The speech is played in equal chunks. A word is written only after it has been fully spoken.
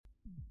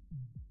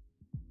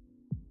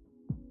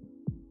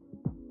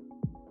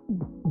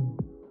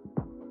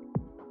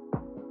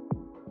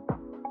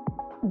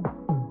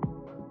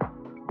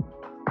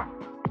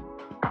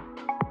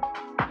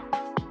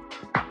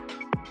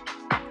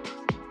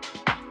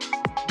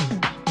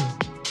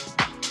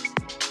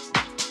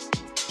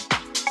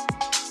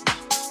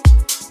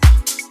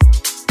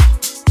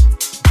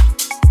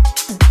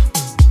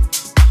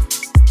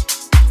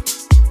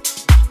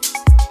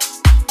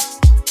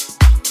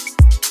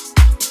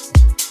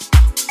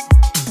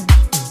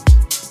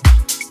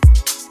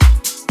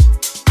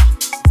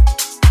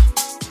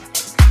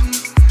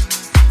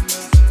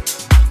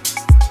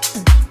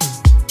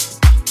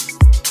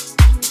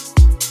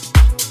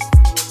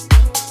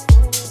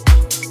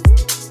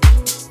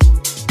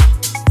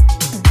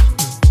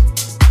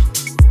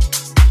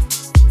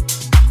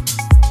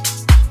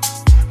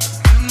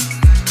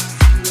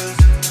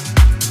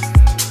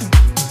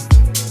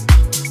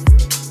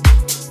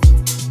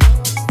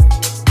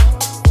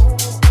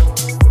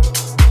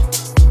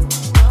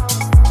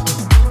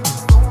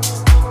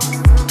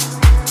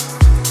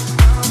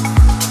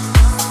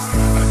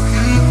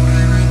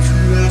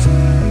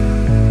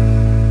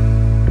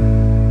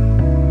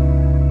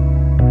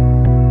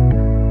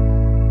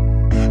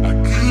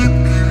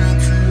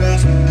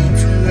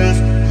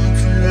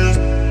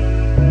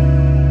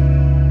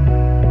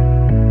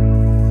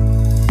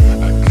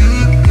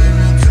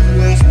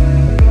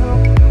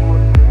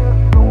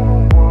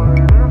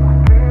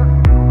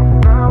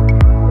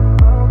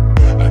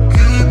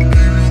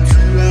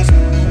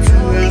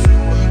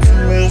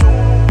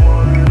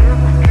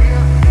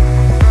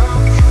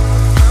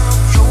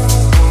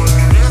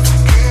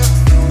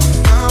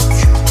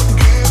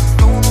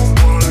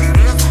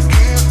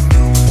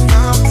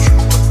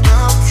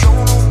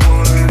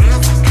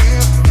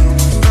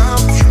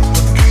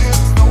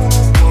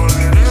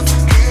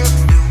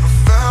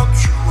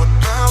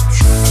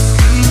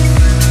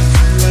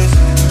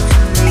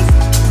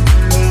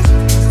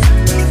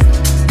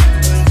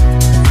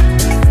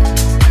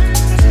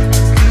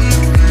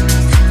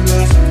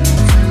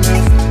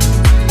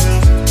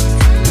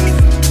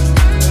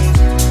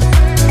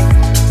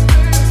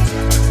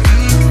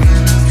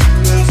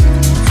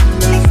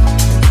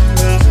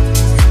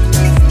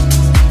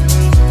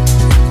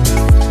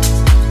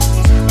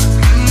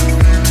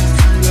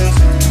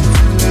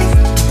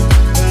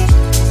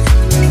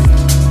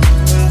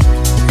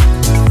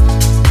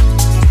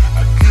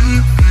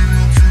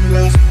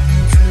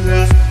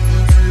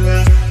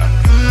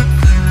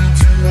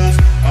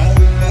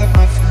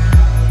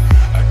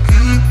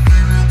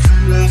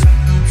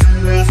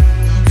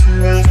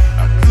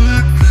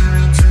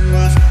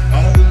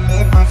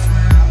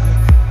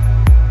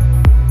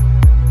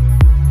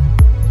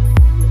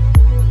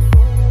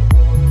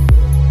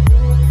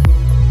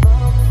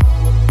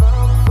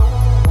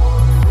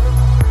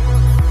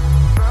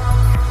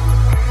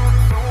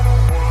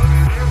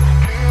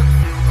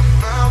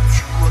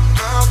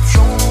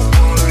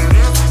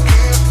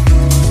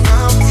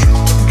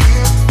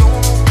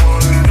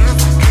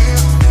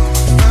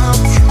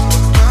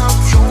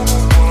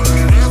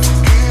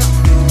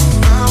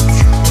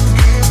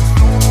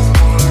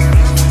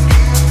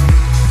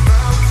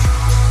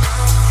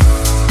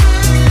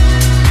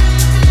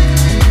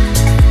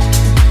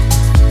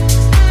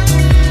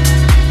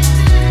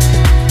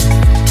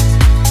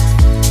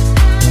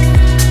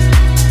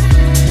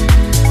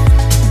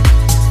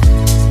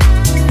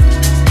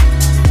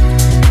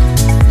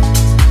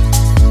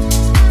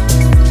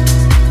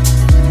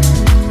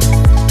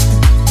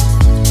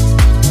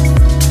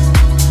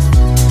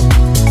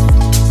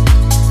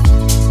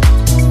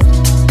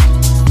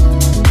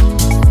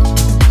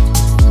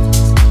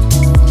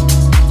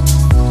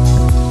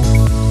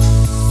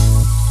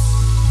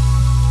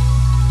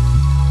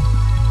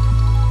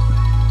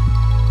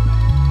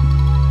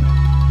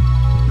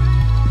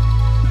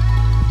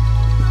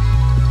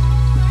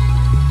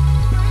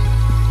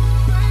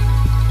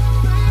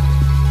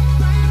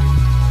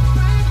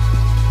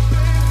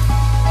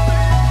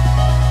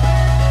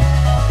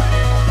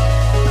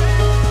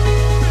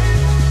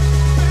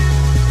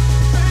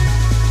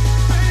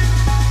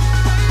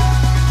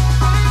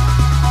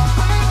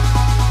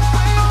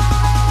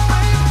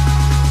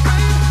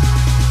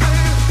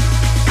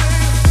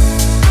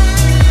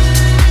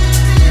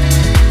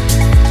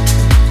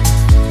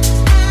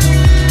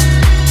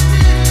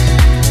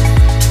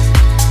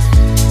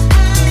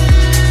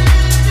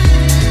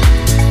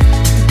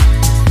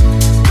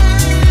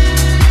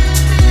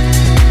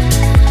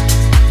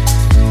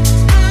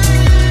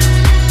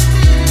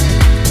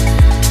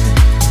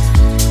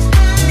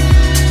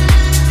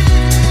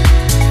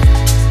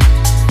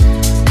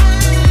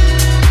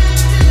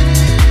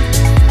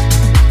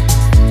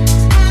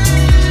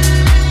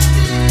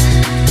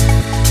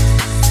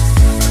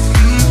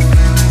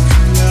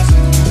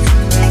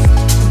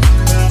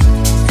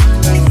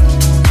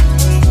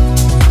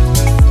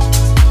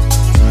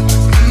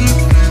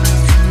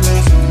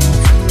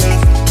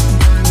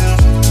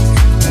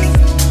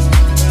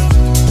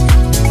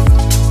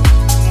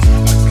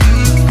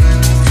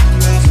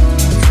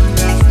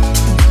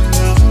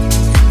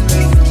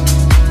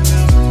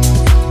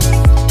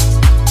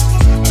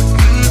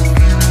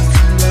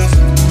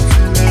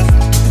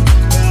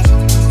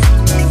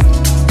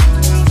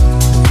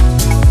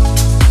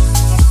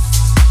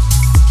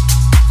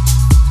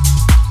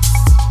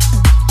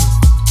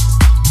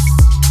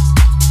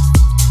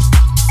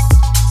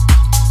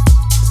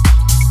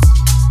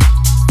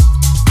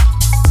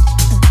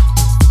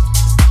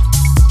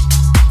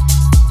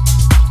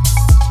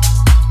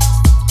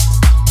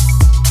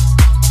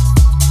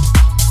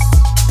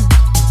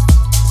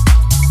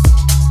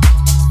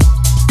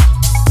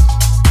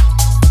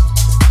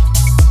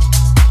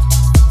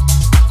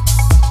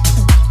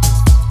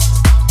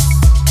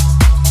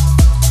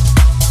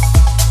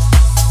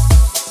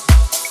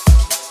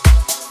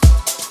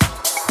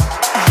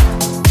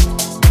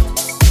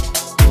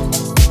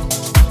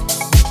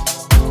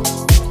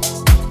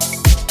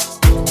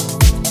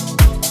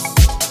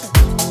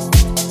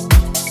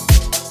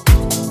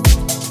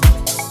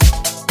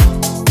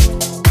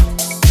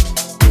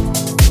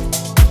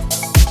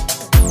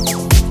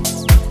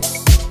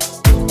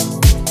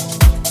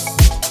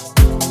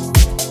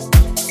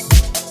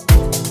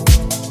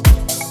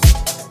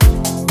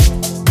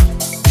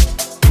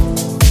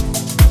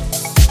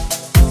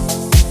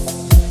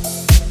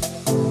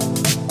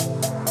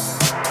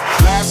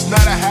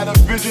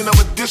vision of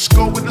a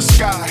disco in the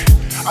sky.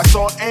 I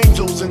saw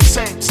angels and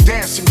saints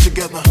dancing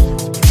together.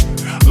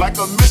 Like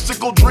a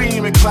mystical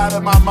dream, it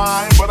clouded my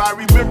mind, but I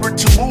remembered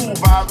to move.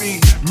 I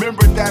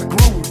remembered that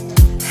groove.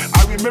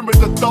 I remembered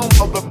the thump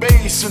of the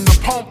bass and the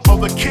pump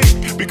of the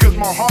kick, because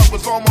my heart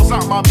was almost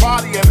out my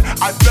body and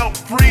I felt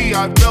free,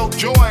 I felt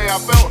joy, I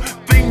felt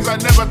things I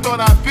never thought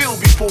I'd feel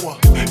before.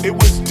 It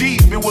was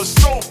deep, it was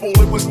soulful,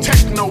 it was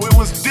techno, it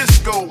was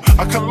disco,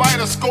 a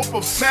kaleidoscope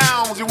of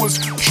sounds. It was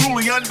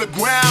truly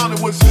underground.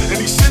 It was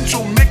an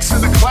essential mix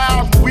in the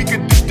clouds where we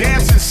could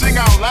dance and sing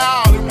out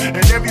loud,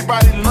 and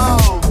everybody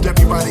loved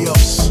everybody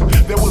else.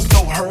 There was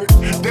no hurt,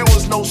 there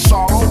was no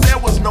sorrow, there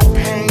was no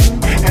pain,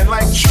 and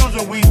like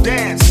children we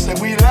danced and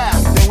we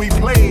laughed and we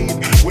played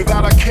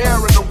without a care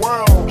in the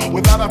world,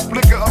 without a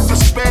flicker of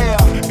despair.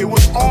 It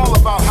was all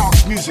about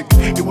house music.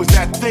 It was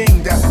that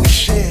thing that we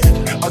shared,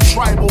 a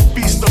tribal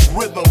feast of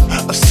rhythm,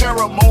 a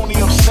ceremony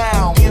of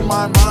sound. In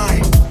my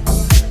mind,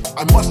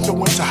 I must have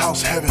went to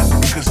house heaven,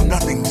 because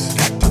nothing's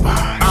that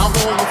divine. I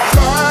wanna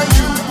fly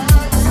you,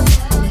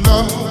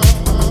 love,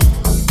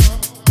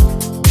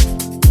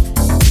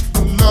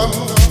 love.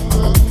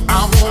 I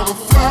wanna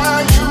fly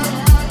you,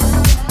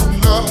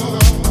 love,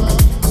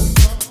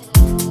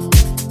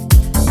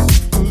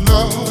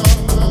 love.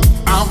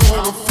 I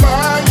wanna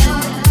fly you,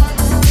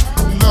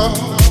 love,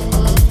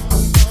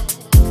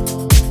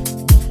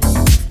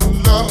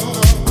 love.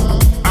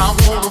 I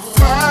wanna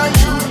fly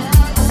you,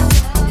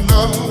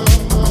 love,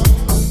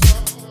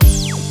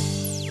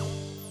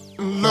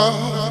 love.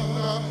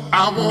 I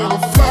wanna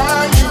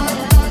fly you,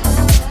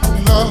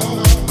 love,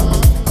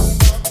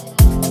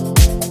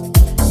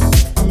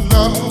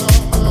 love.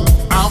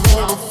 I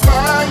wanna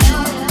fly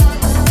you,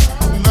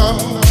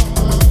 love,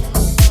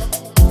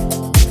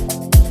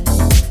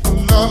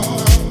 love.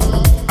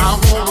 I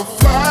wanna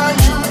fly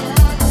you,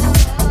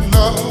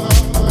 love,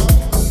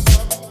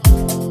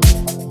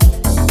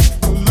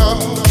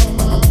 love.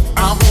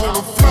 I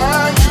wanna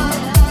fly you,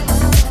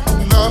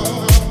 love,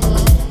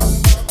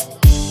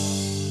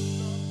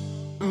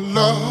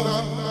 love.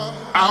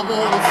 I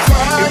wanna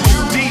fly you.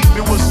 It was deep,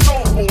 it was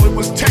soulful, it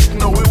was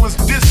techno, it was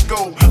disco,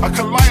 a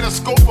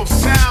kaleidoscope of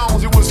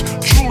sounds. It was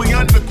truly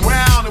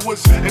underground. It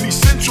was an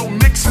essential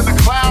mix in the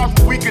clouds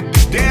where we could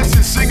dance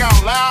and sing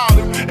out loud,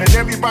 and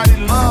everybody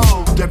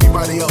loved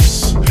everybody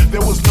else.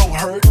 There was no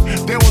hurt,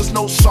 there was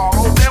no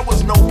sorrow, there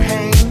was no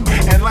pain,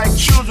 and like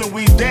children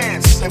we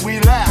danced and we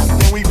laughed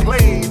and we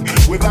played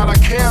without a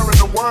care in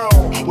the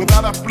world,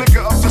 without a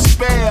flicker of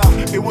despair.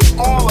 It was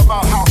all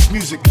about house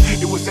music.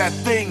 It was that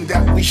thing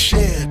that we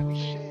shared.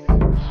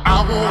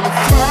 I wanna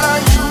fly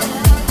you,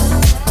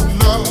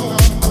 love,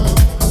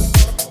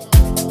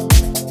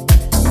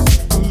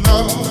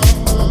 love.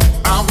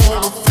 I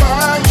wanna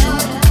fly you,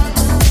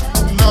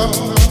 love,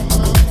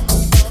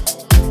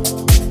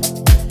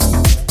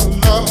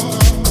 love.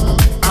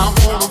 I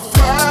wanna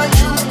fly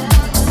you,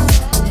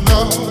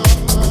 love,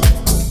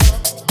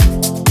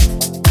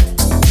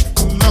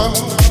 love.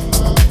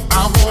 I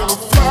wanna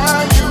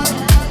fly you,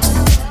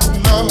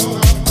 love,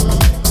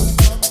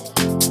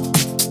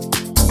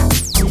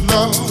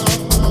 love.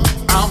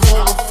 I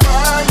wanna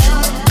fly you,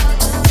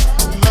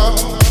 love,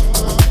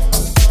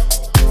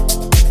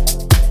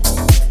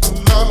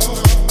 love.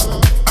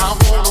 I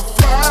wanna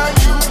fly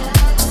you,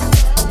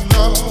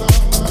 love,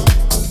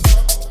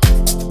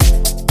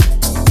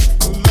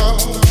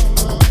 love.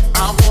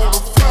 I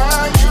wanna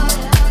fly you,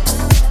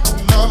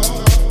 love,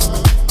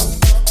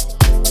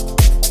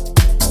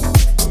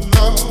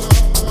 love.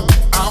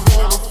 I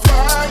wanna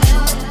fly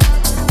you,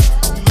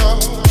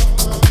 love,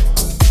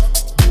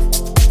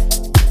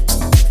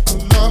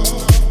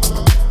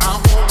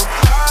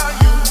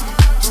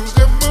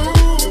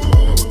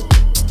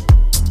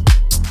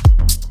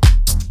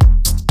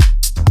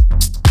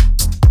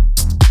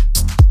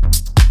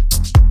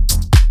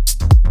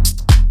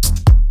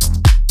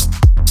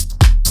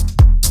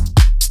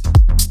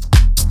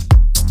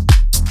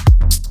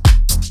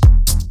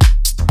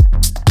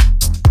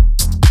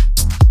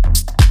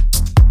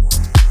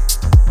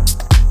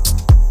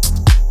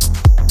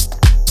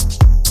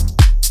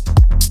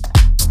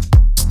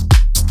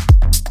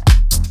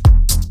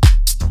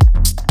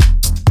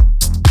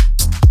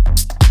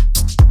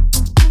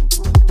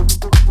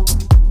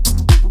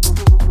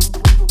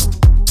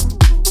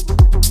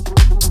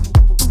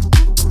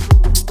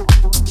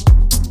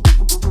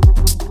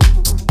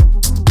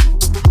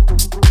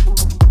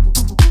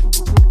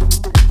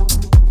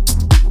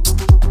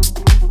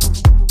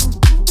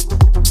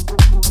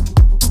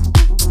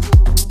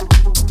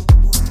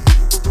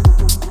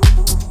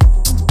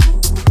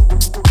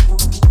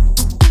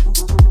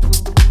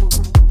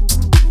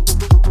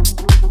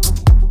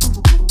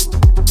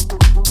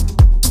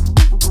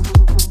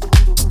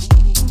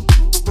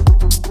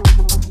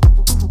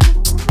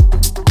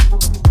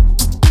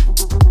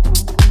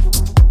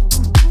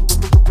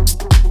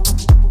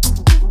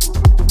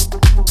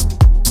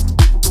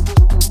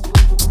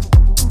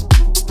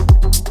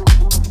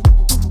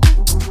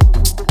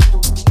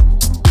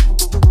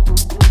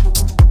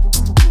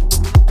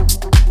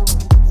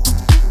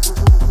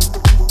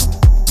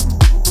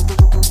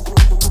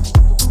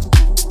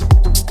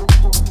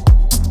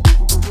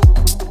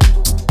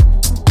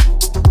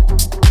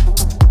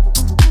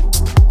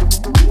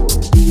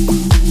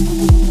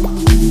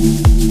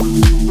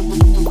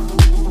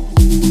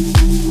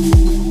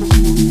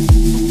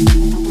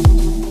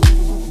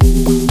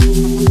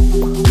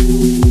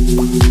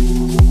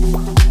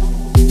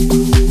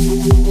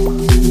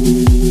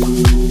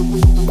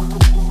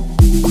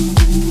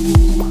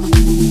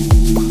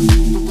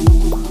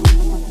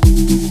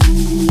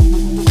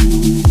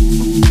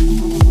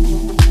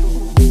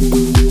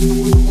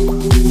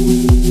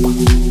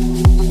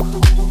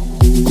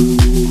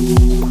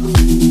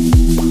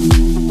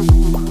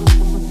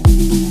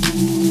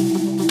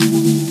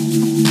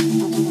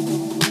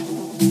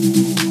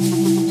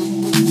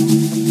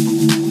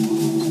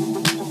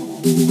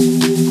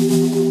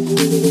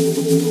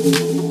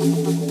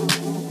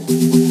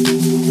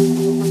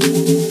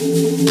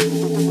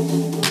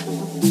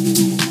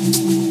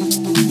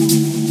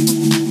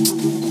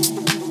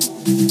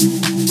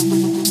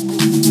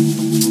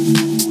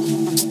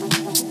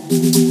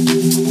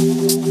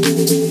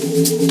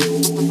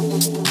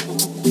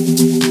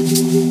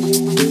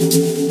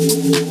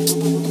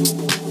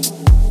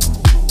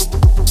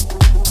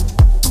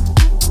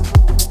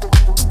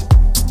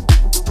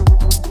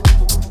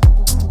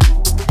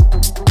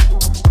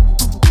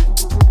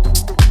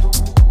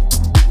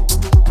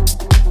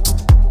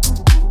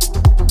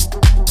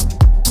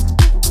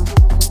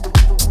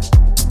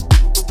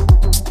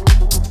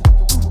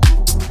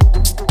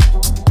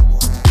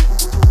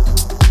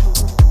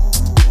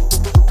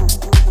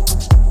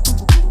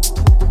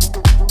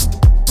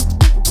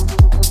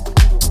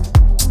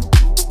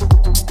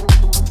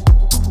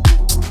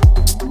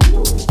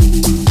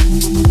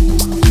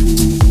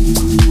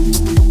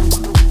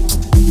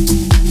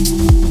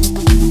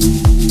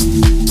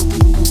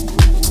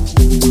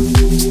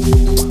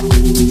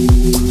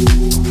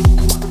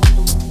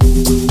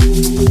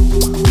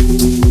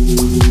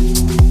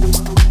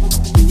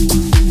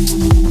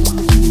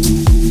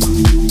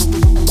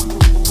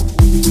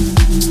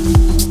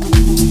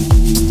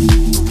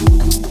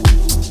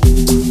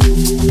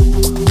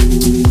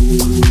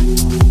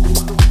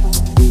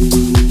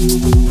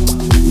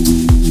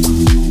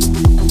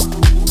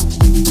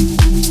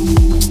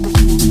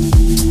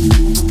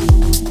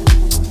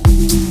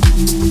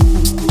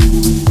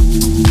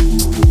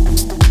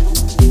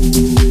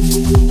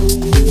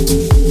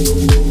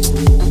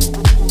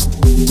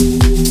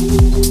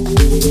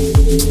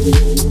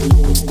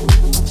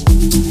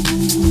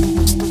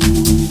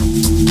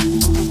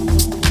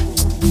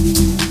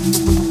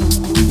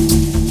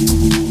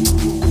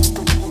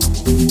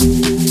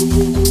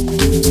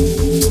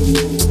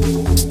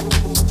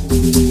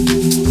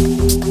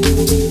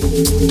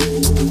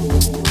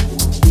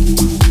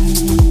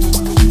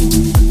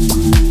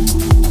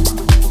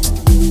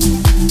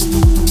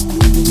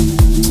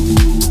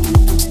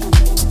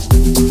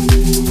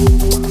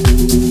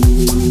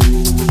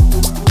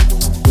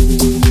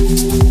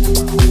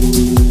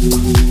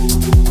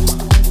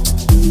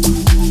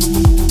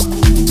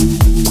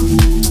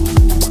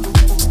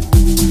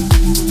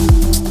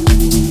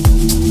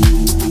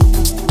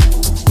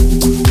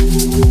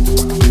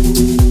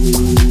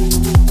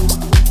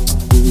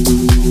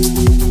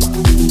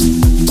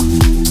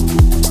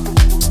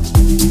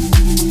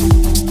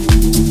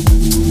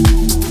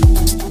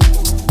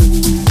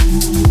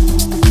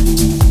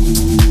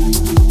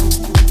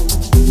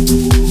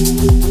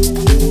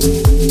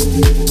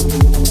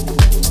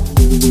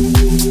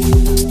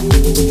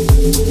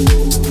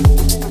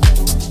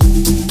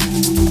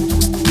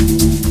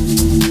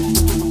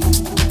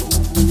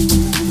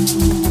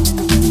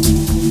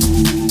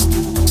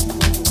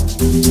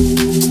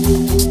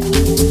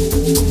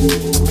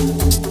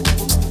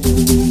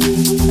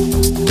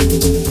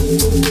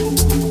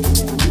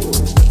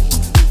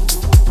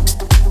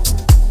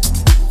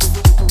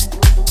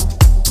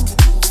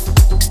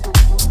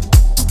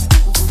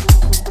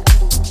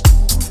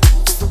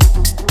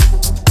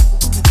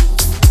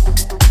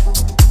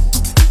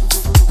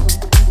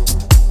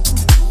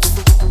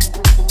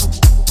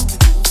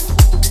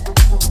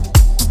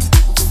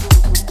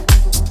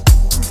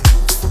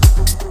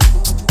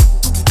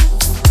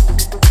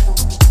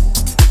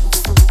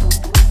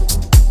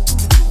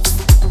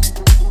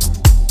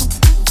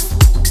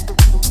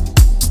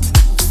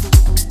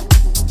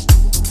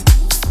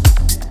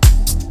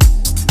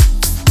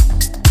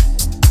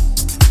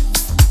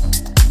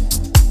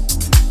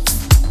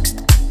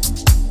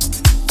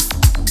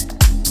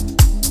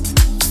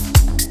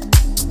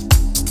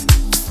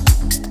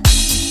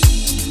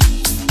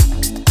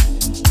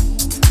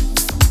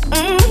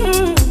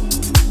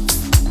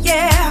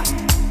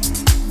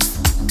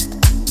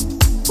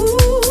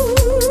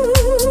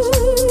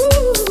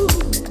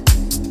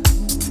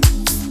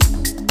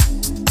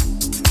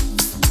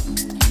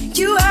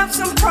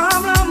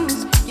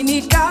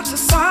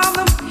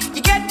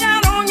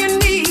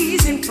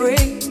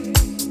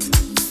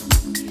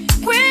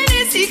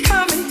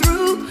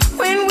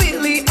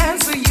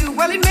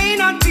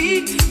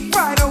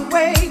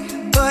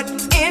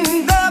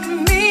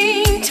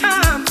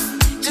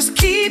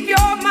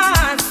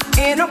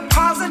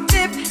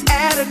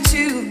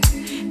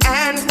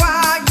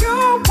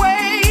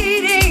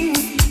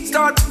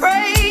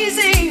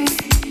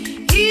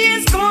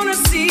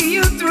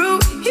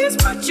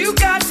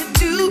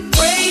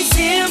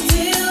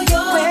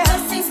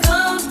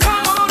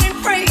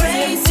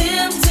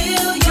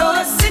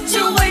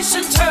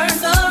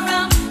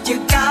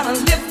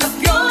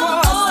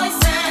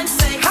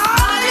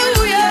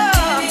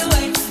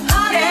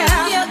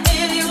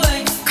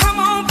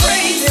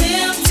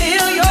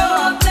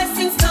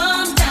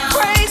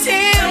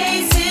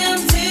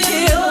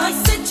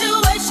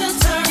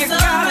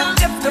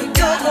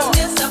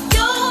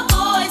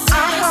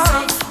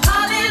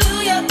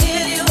 Hallelujah,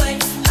 anyway.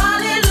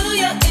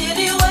 Hallelujah,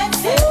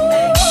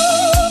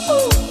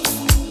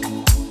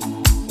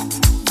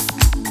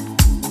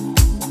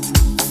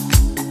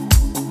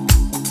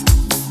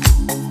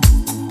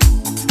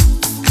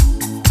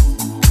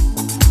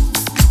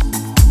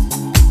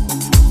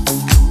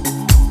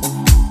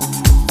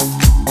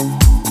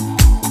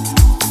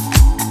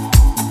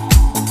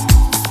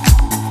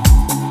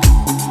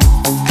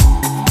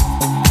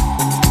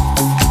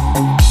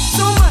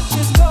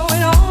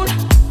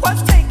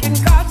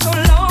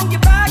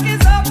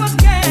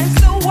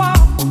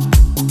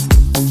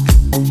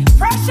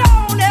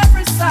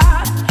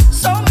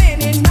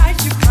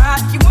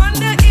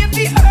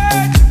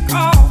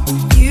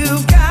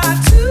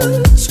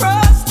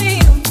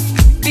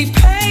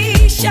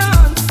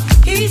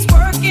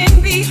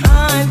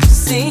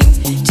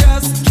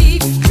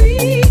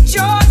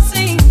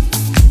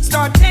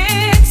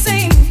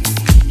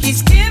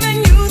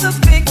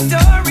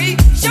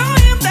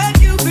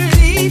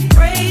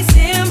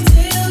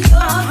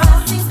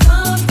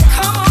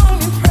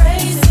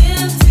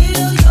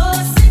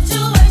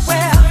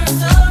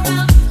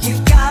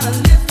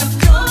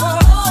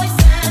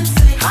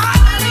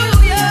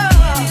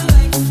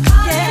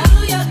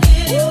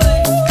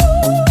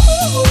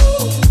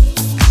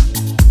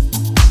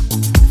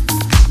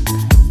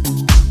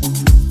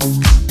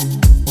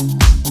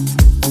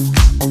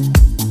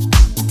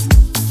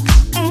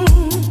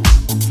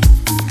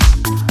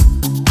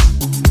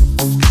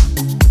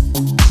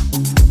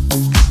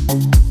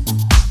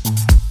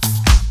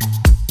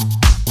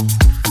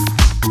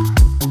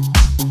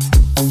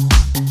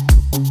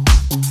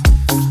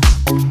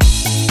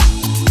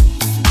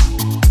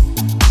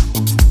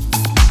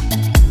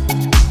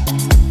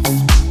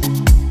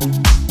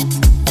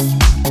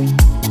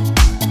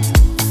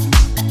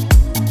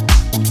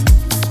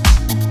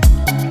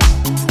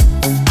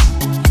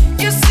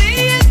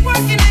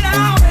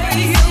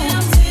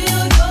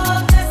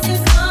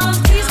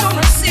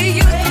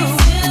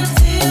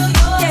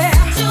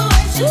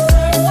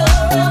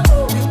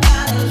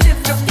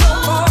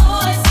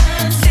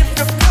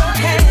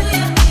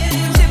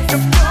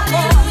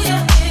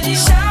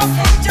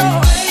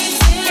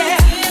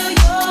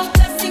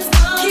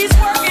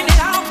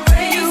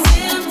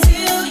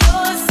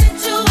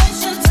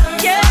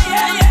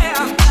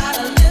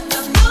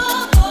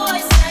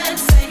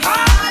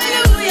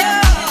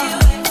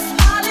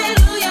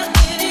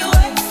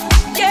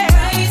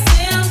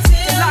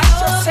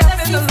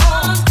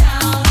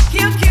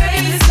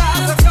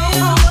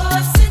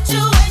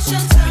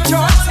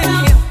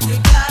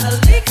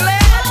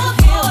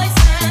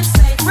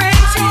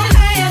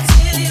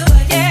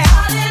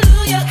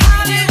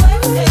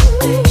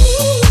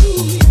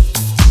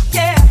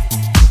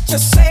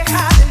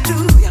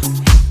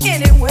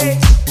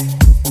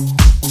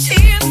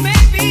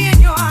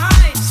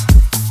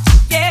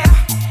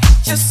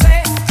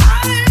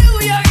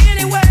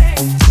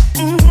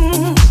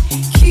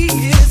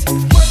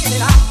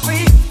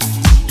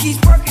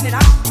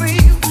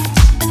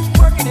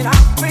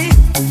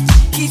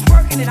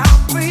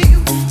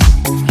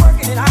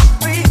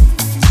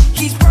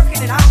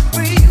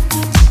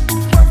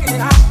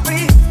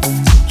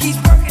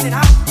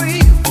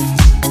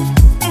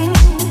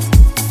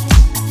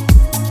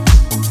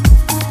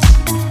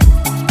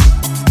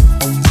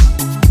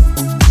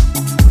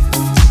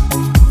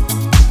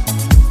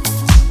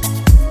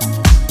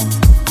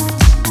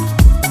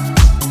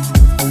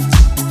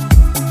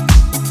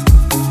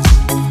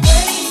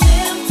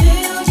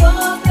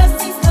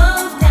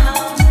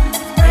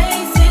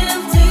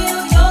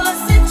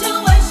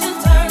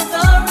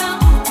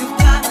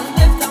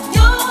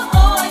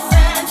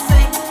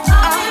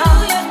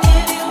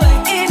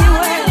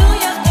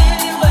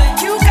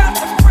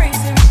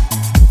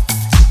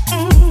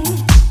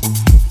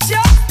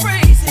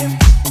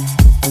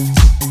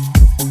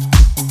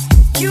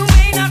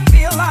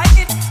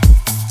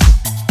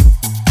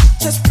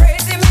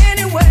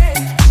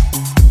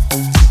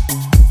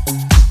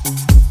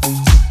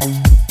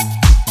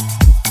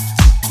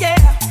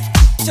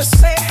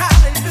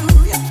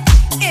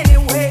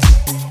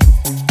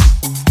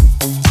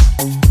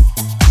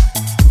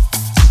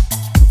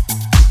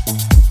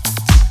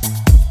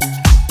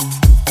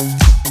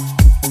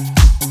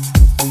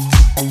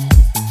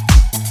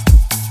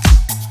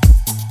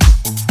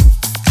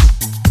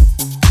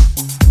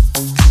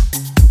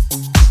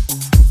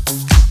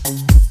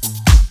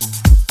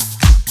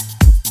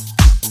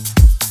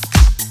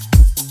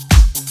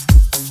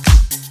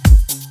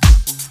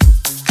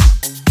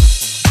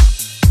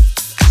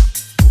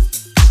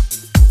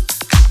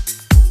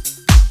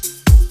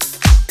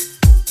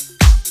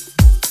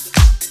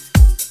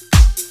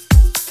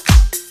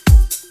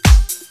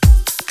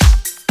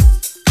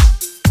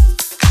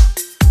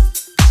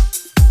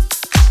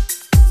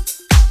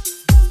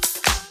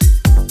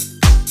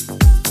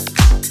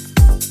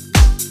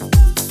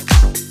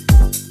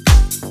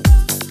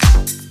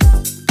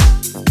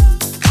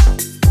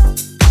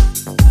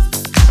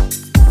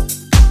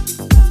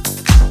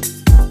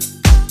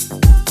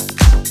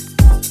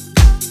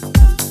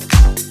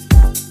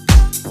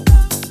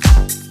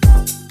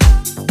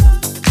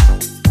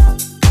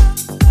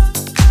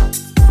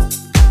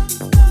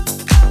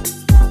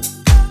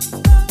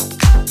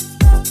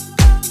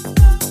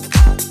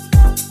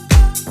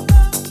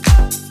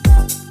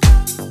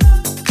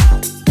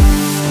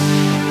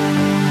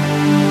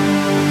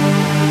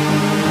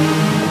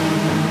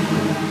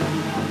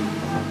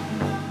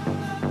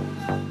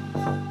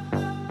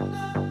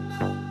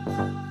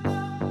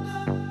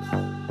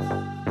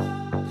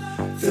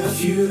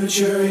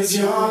 future is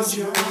yours.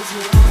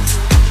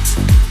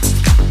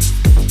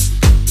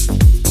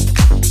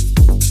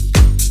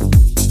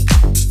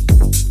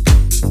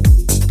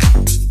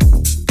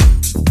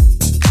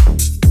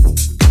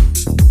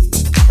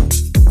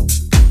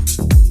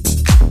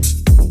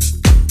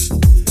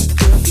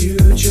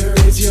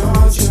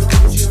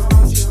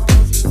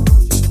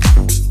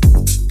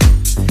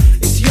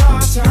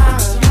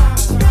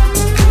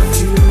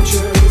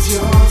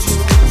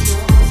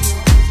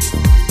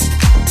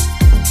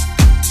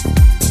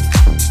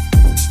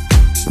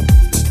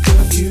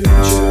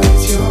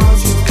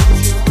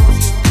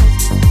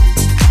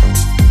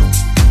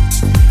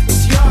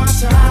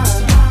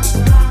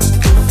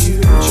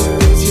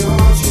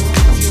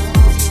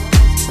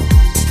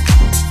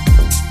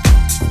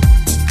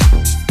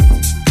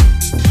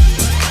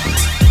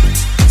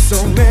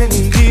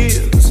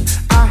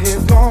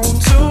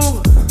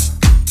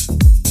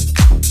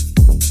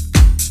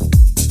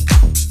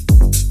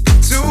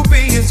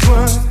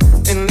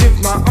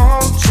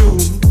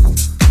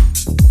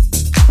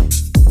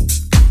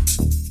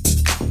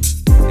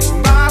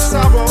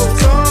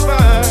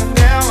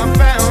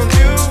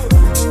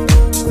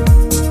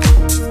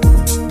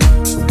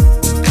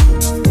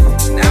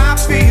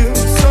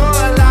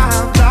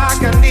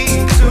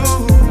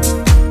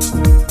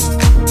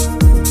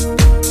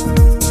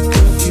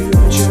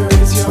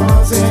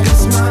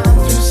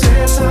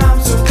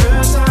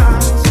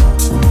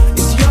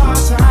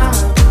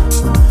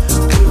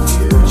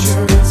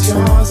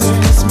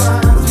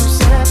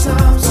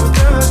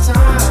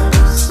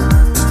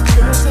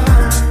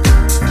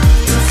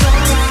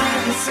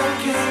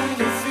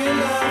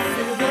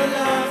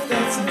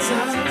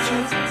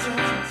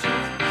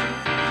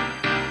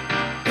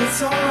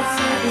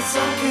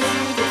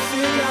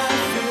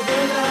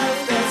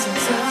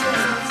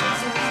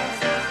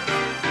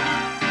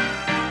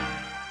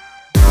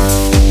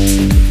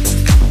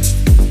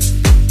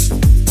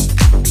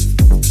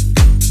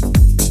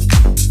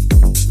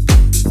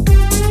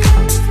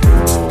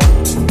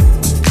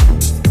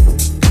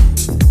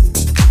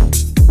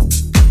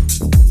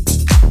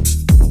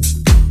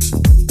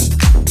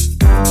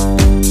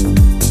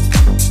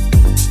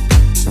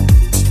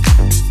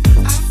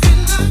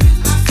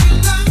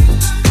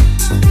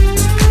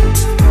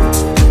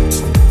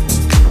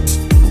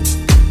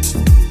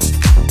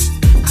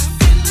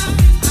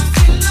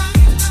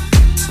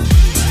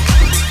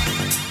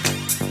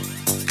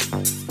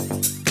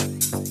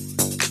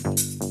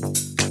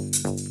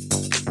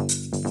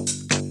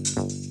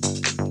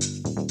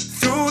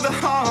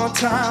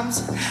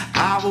 times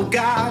I will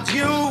guide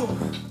you.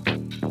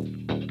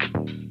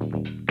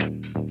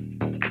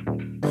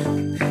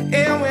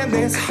 And when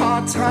there's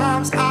hard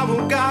times, I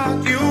will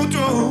guide you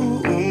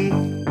through.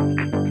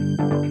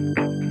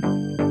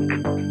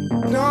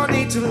 No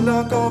need to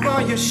look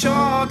over your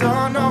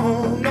shoulder, no,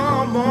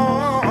 no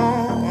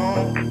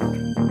more.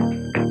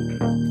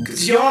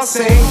 'Cause you're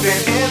safe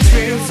and it's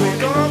real, so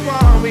don't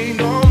worry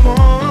no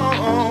more.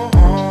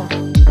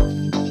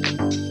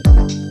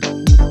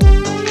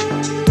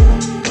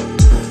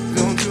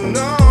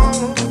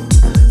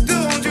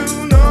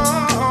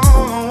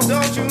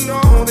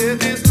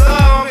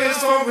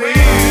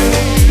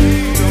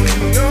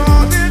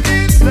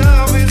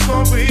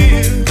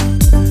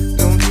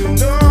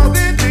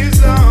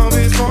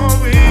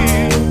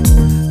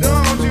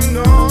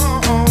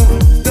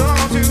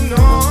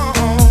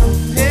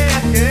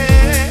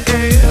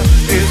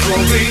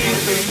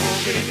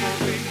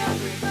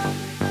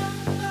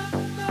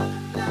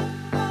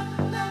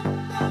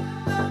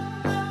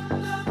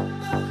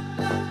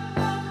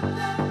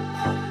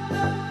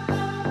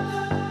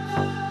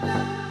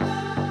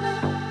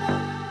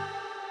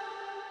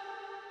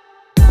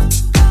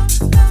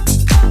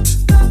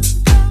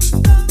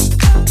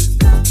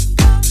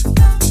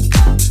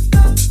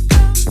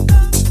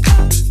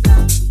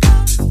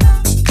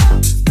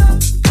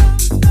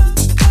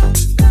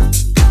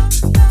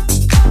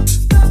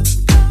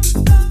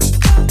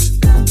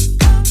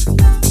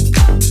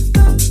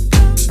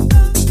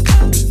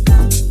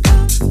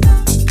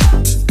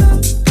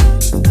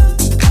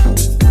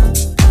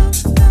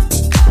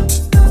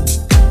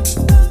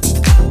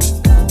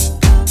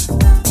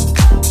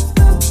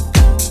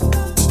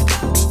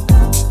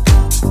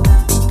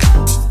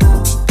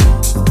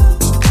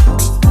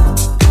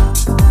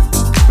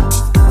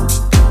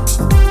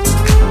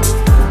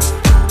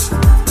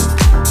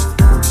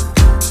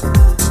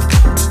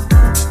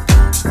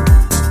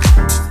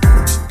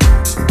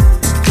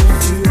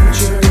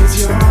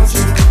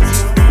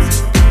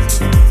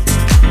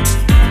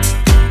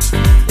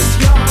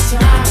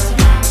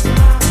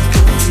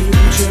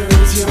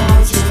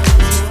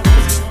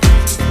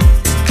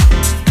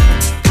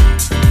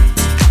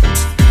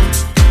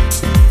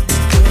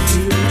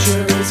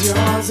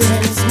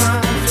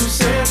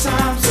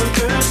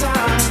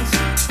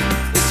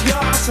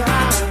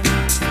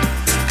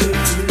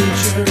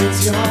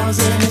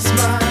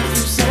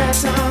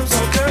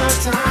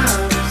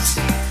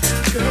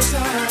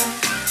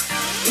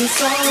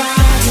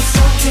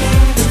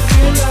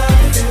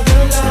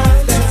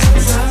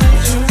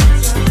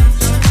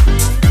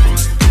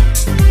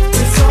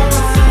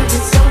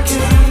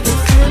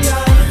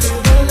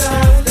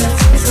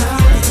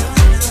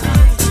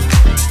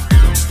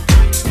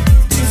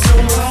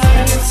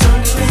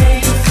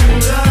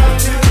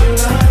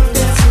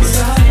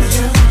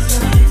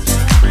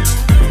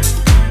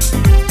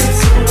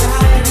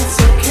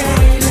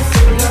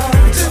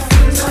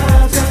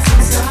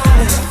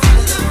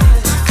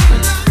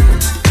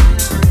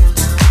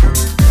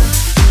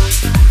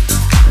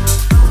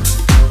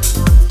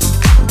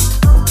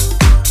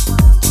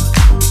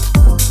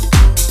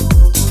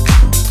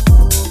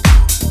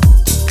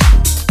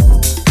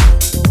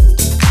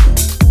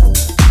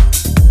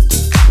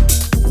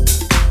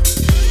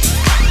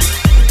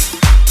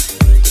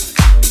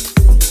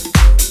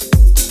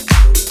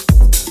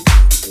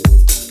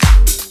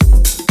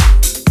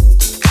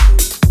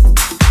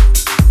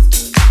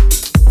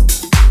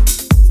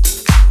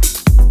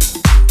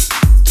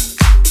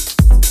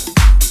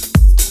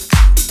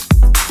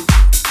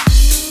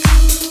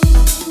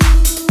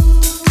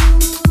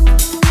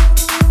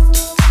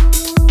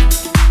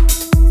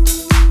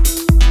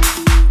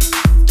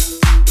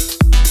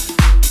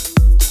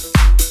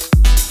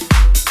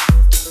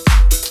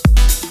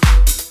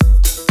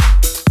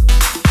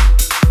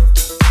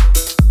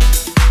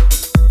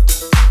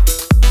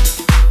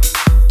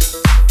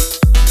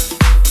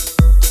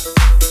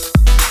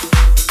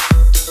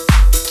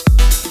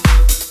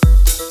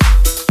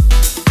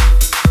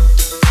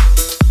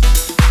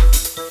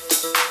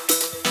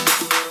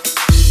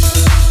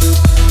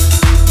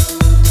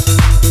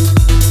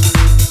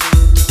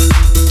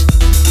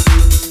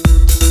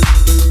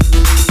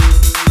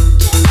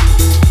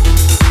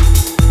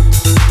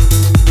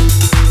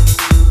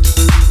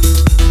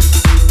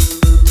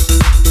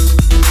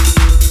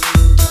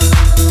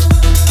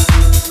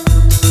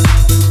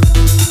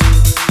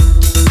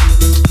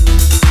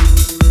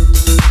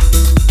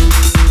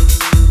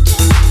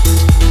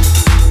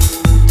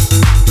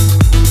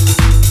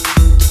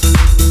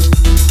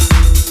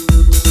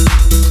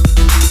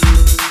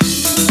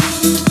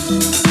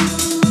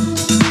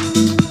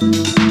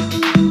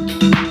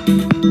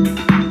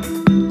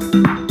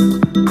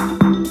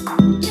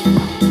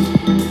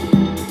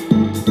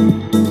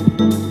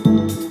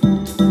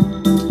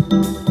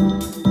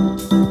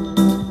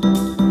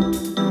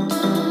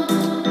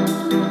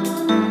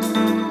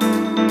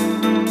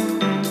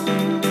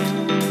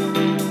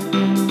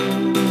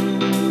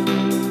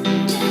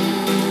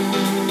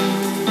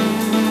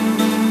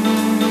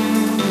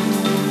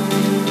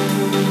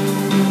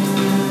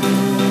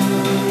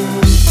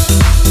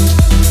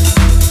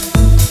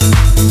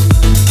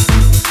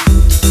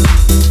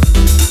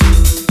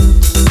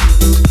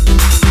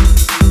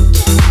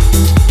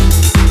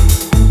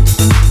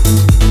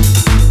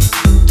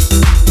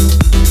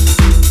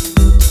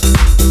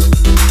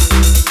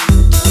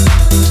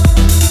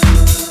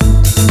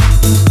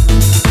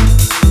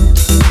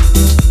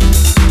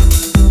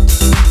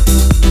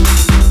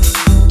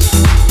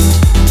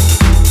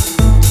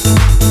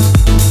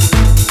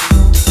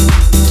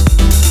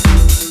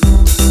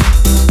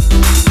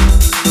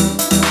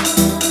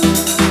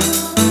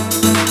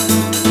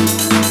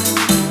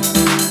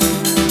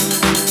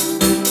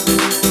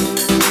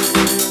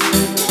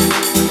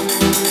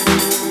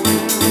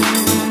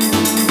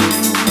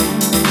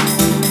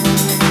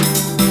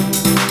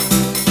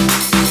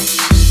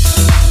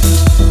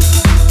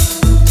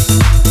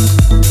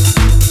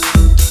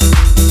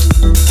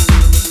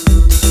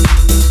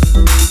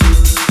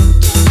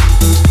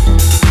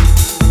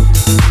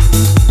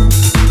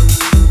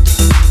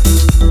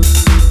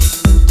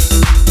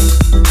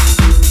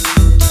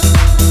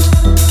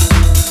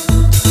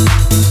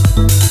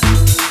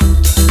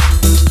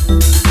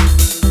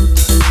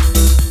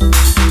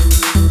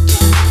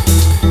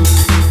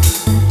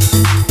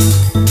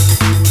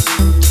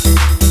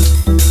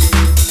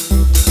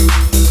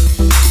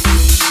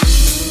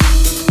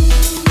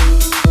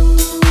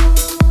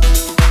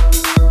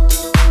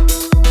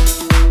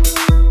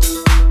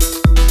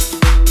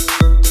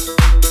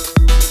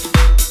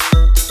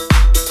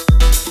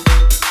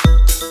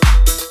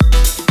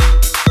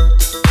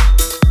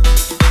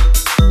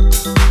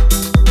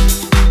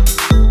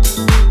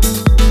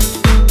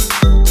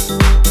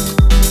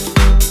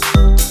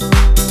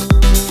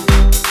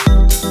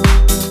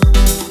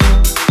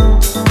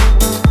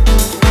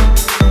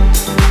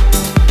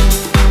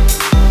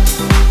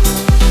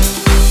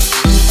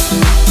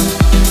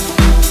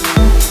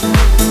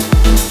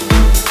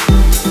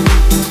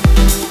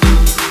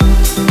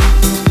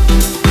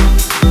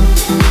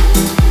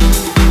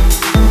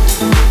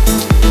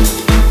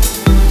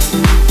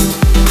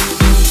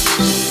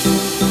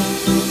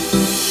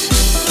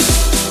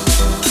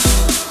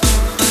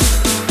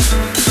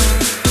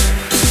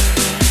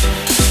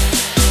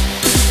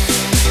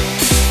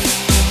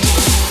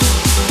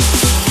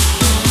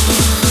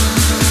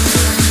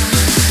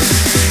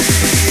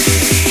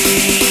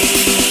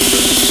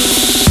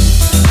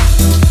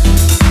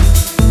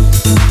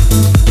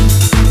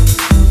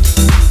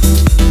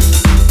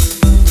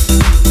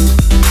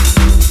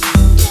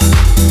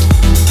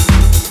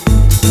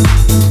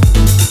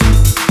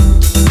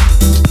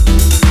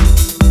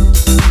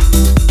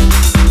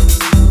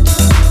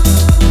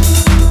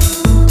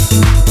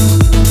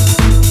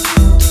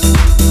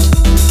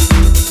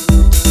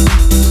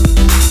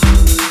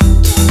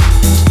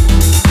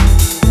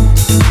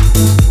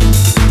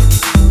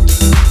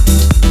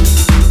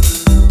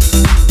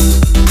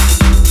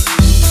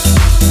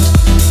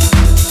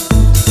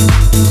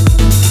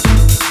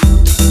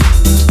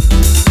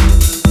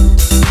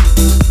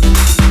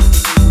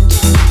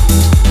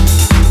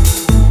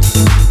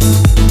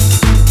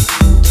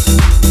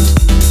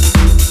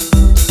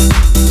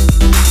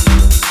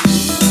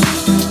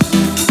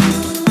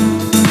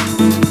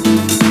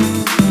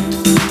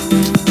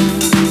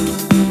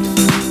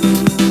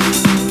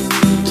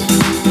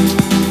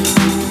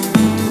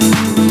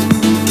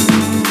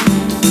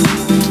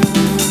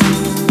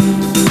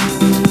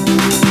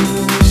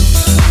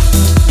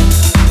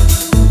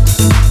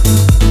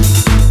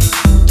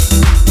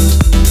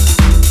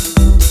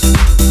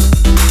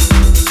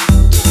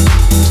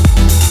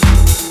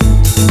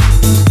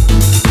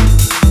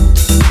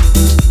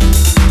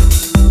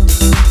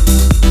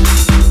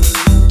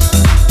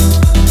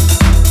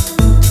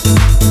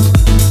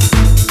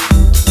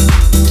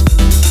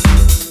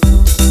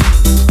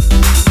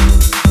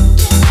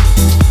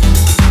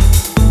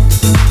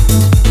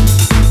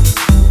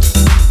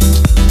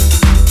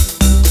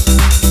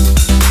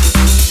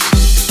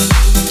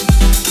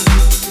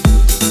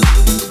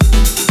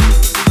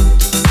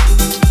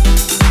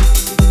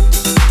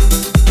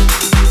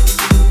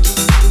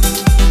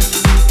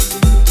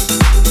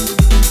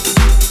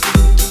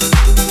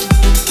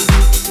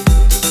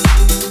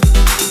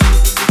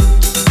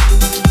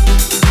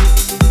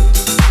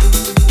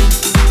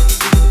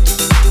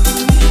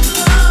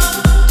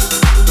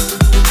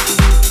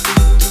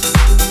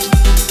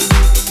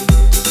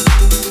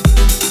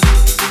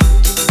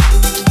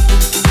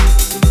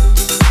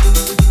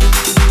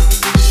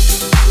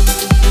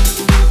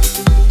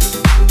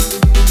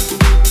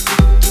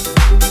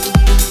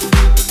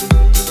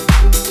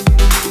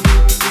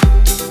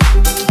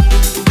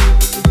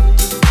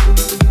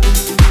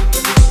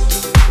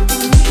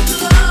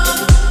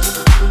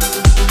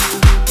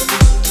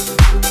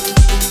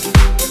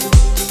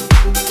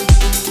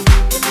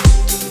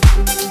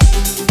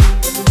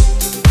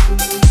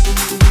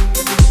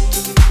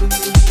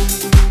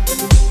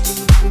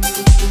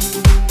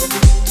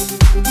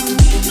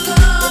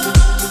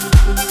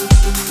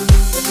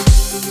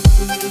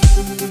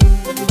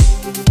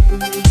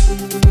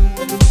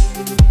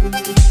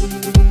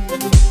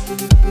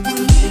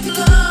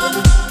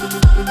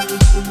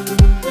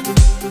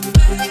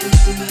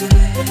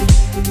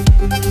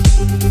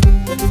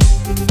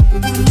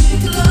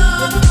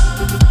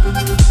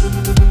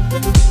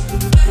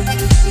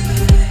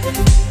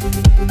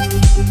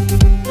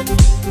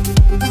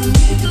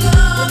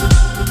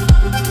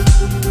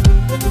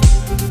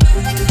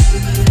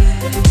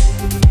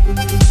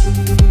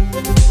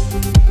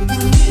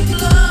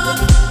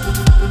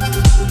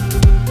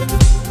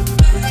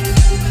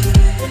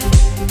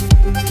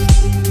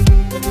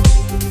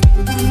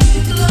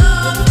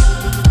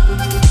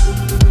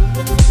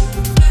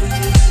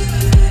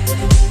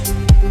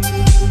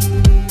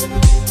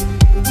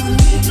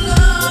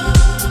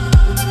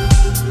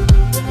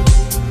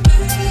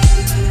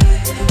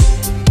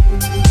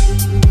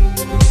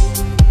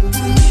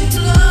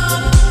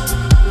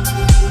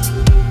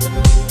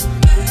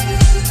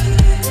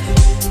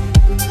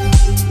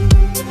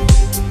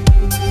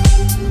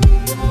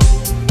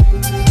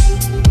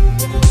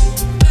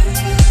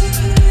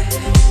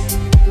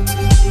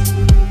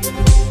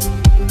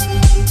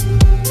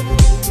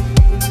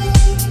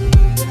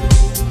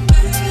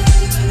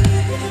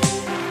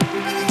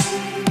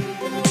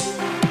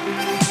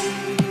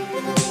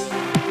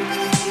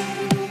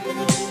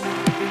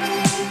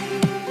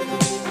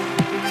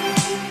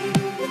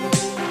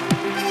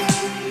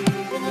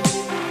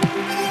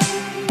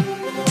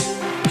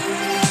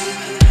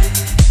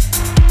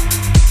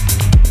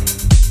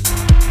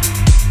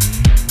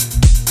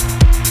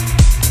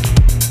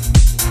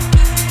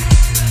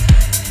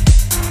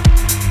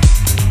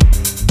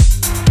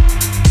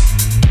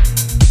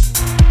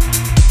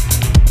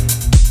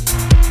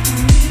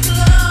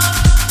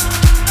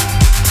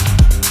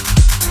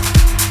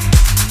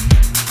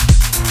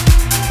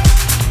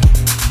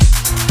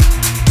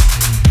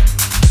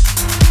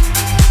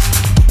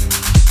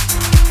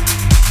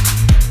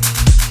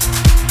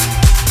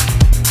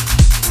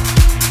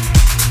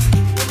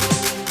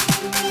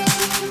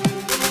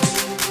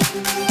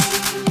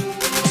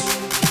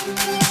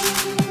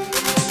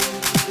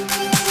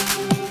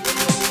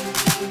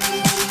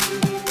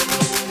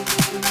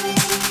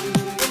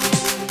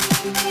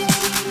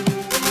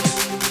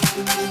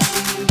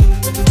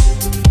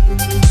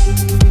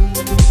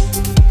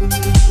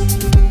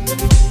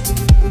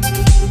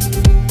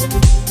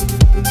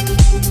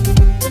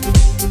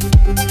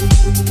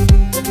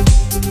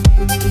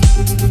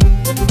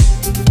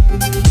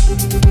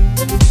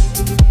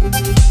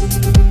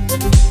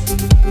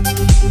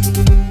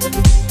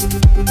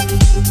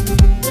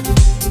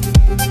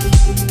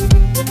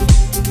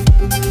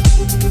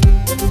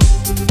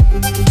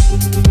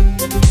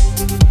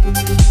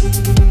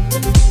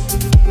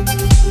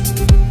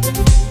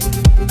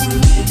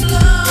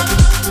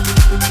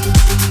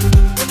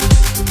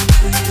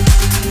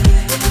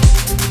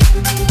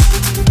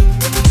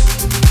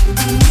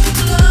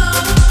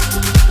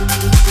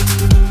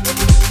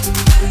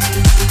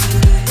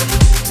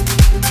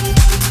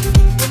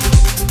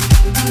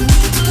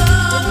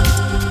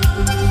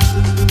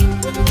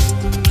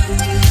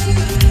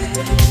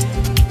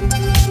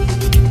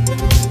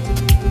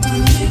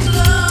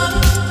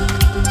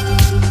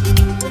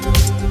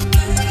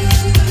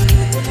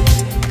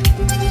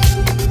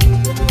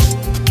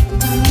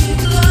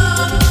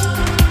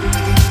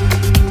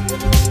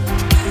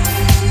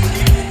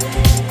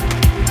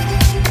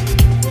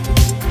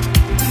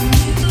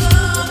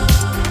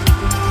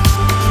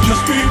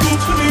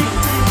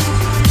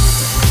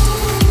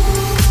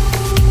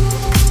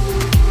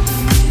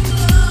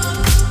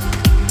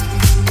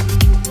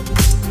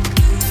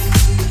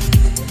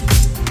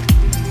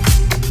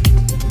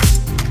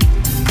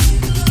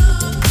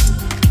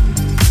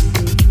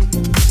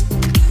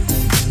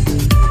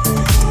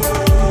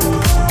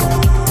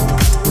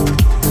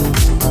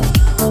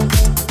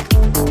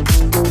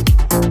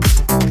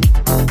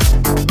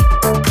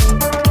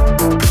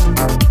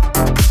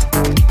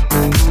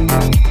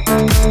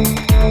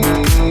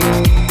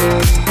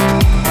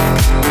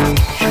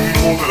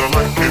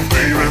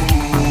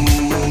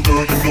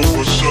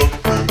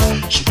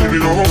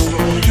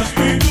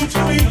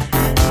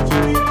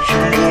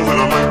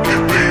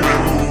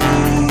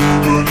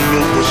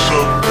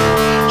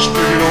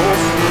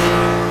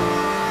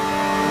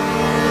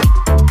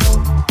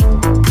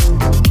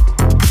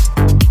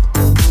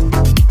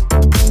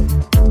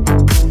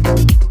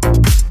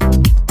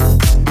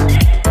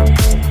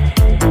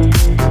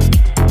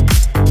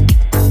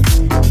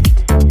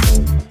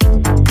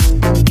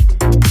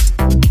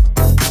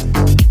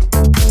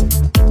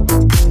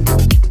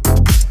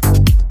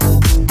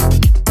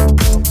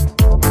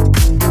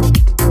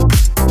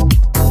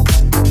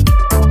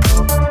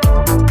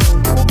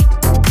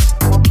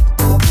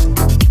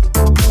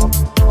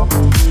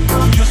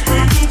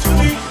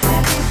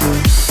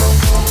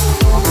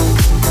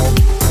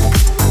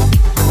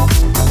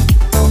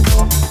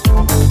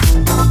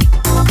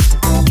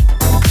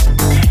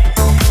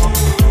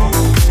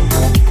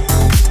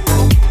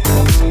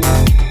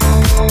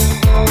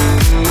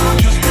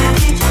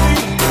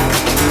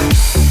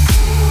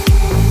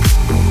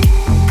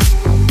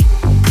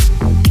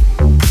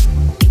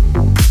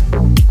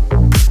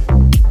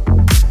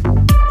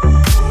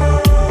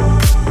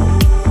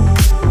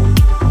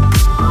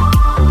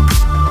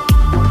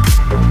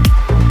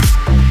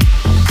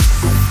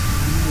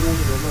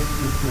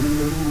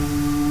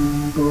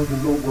 Girl, you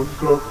know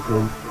what's up,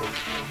 girl.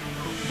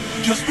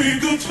 Just be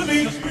good to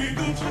me. Just be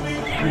good to me.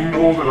 You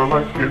know that I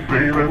like it,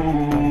 baby.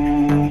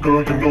 Ooh,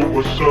 girl, you know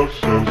what's up,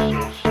 sis.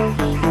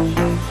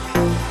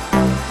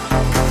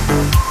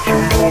 You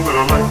know that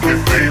I like it,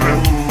 baby.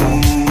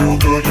 Ooh,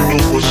 girl, you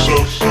know what's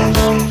up,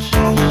 sis.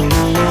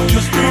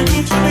 Just be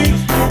good to me.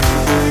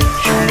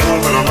 You know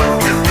that I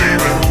like it,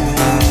 baby.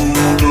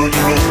 Ooh, girl,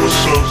 you know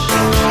what's up,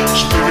 sis.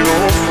 Spit it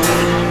all for me.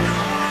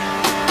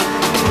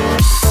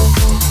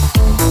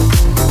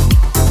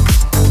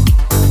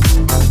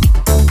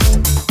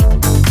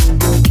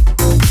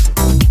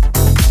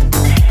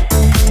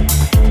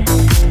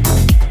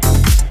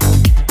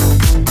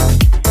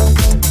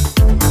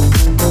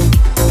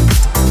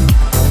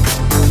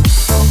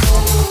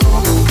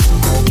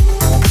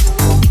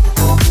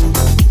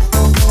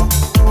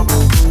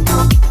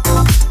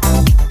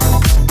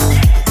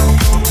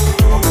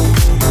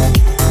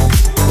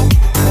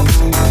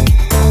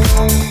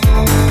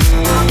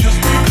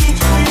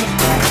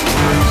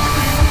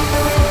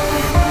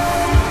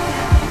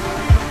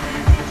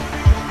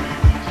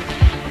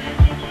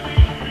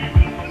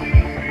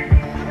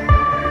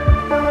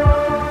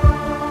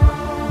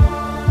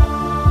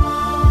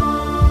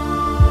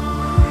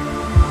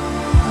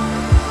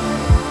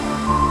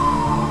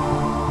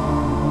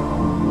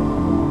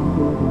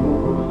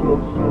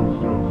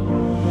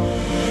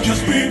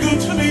 Just be good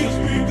to me. Just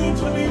be good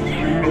to me.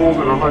 You know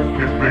that I like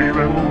it,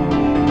 baby.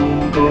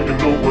 Ooh, girl, you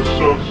know what's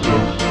up,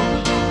 sis.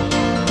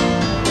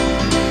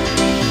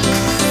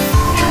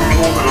 You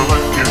know that I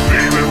like it,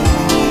 baby.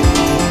 Ooh,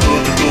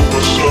 girl, you know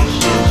what's up,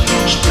 sis.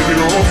 Spit it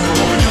all for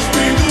me. Just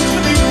be good to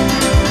me.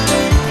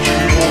 You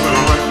know that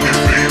I like it,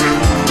 baby.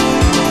 Ooh,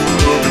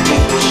 girl, you know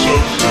what's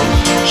up, sis.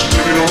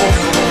 Spit it all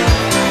for me.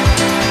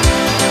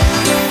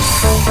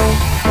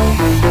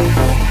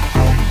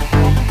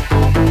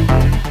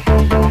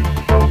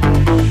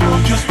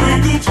 Just be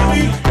good to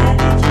me.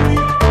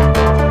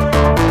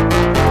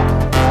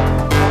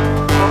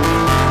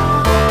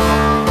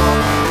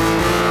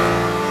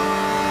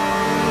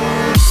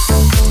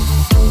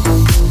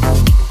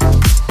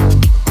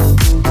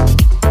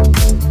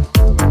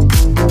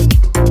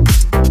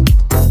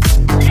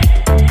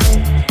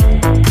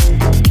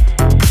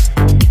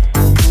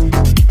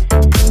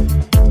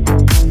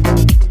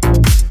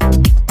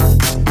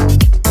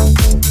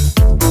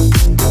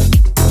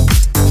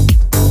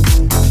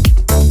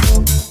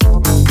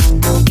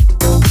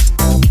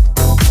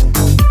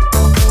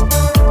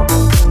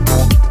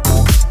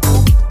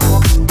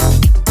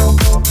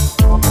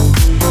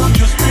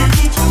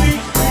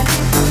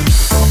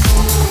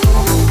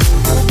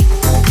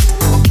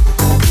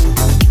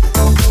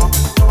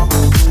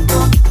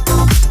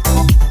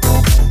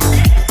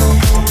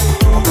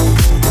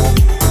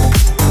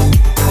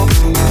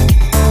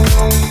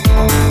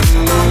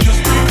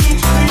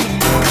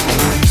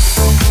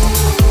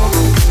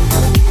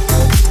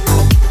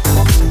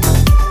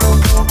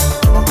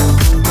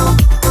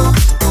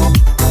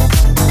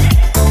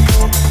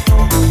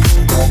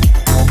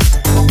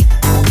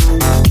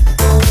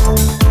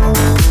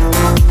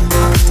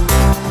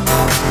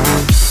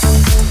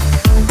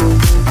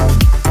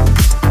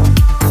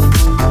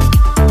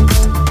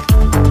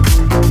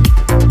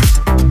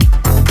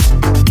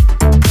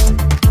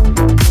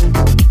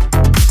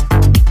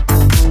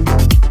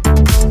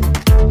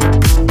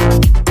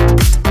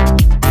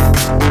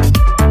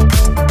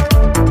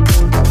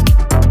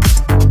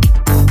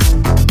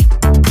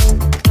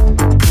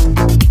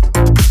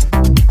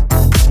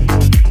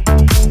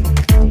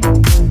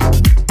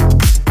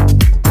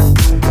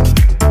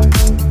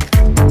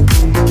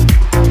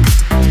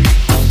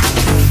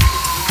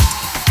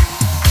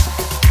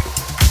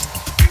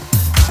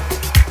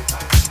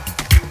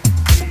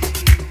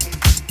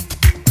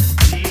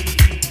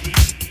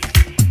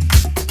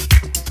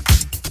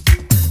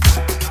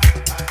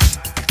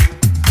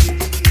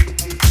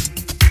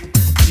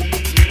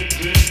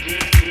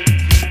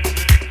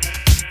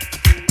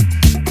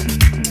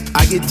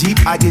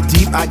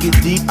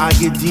 I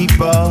get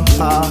deeper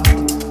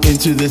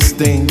into this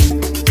thing.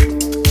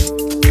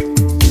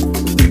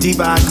 The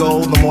deeper I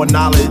go, the more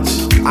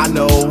knowledge I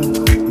know.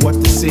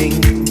 What to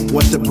sing,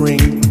 what to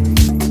bring,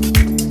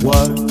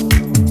 what.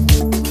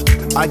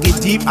 I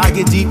get deep, I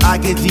get deep, I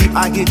get deep,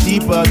 I get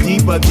deeper,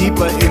 deeper,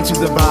 deeper into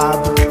the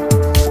vibe.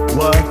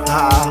 What,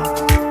 how?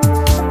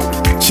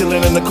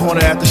 Chilling in the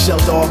corner at the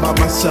shelter all by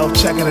myself,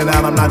 checking it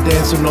out. I'm not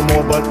dancing no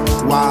more, but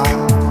why?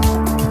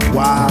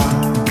 Why?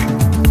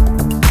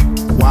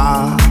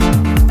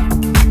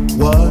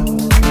 What?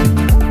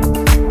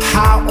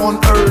 How on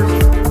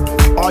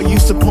earth are you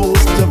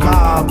supposed to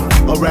vibe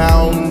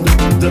around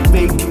the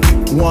fake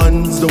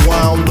ones, the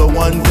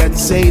ones that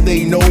say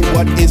they know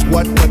what is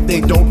what, but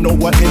they don't know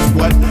what is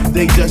what?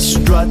 They just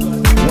strut.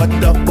 What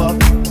the fuck?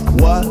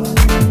 What?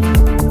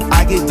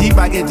 I get deep,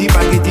 I get deep,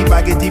 I get deep,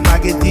 I get deep, I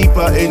get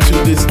deeper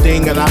into this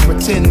thing, and I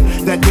pretend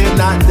that they're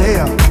not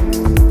there.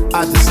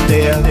 I just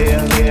stare.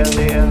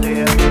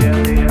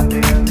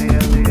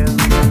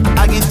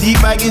 I get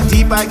deep, I get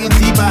deep, I get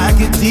deeper, I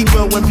get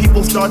deeper when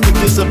people start to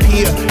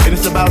disappear, and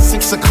it's about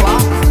 6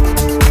 o'clock.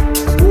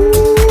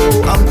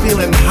 Ooh,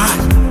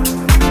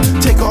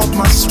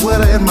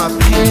 in my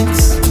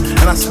pants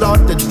and I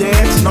start to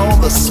dance and all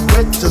the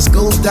sweat just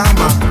goes down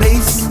my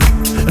face.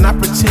 And I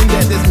pretend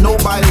that there's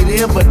nobody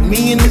there but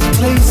me in this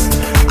place.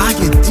 I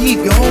get deep,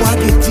 yo, I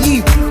get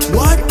deep.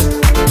 What?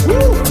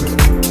 Woo!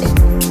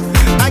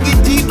 I get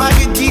deep, I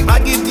get deep, I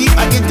get deep,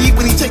 I get deep.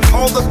 When he takes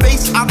all the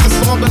bass out the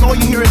song and all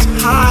you hear is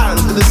highs.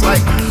 And it's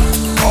like,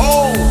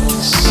 oh,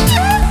 shit.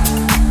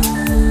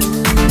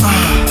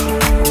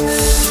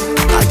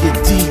 I get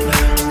deep.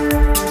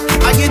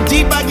 I get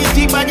deep, I get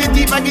deep, I get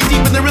deep, I get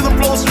deep. And the rhythm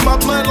flows through my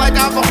blood like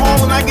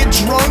alcohol. And I get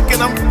drunk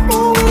and I'm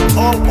falling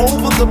all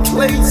over the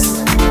place.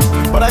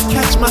 But I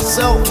catch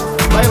myself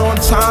right on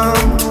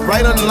time,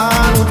 right on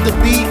line with the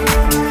beat.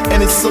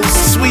 And it's so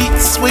sweet,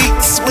 sweet,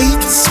 sweet,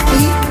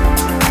 sweet.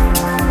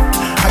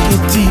 I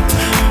get deep,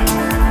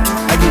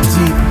 I get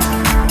deep,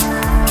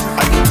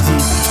 I get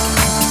deep.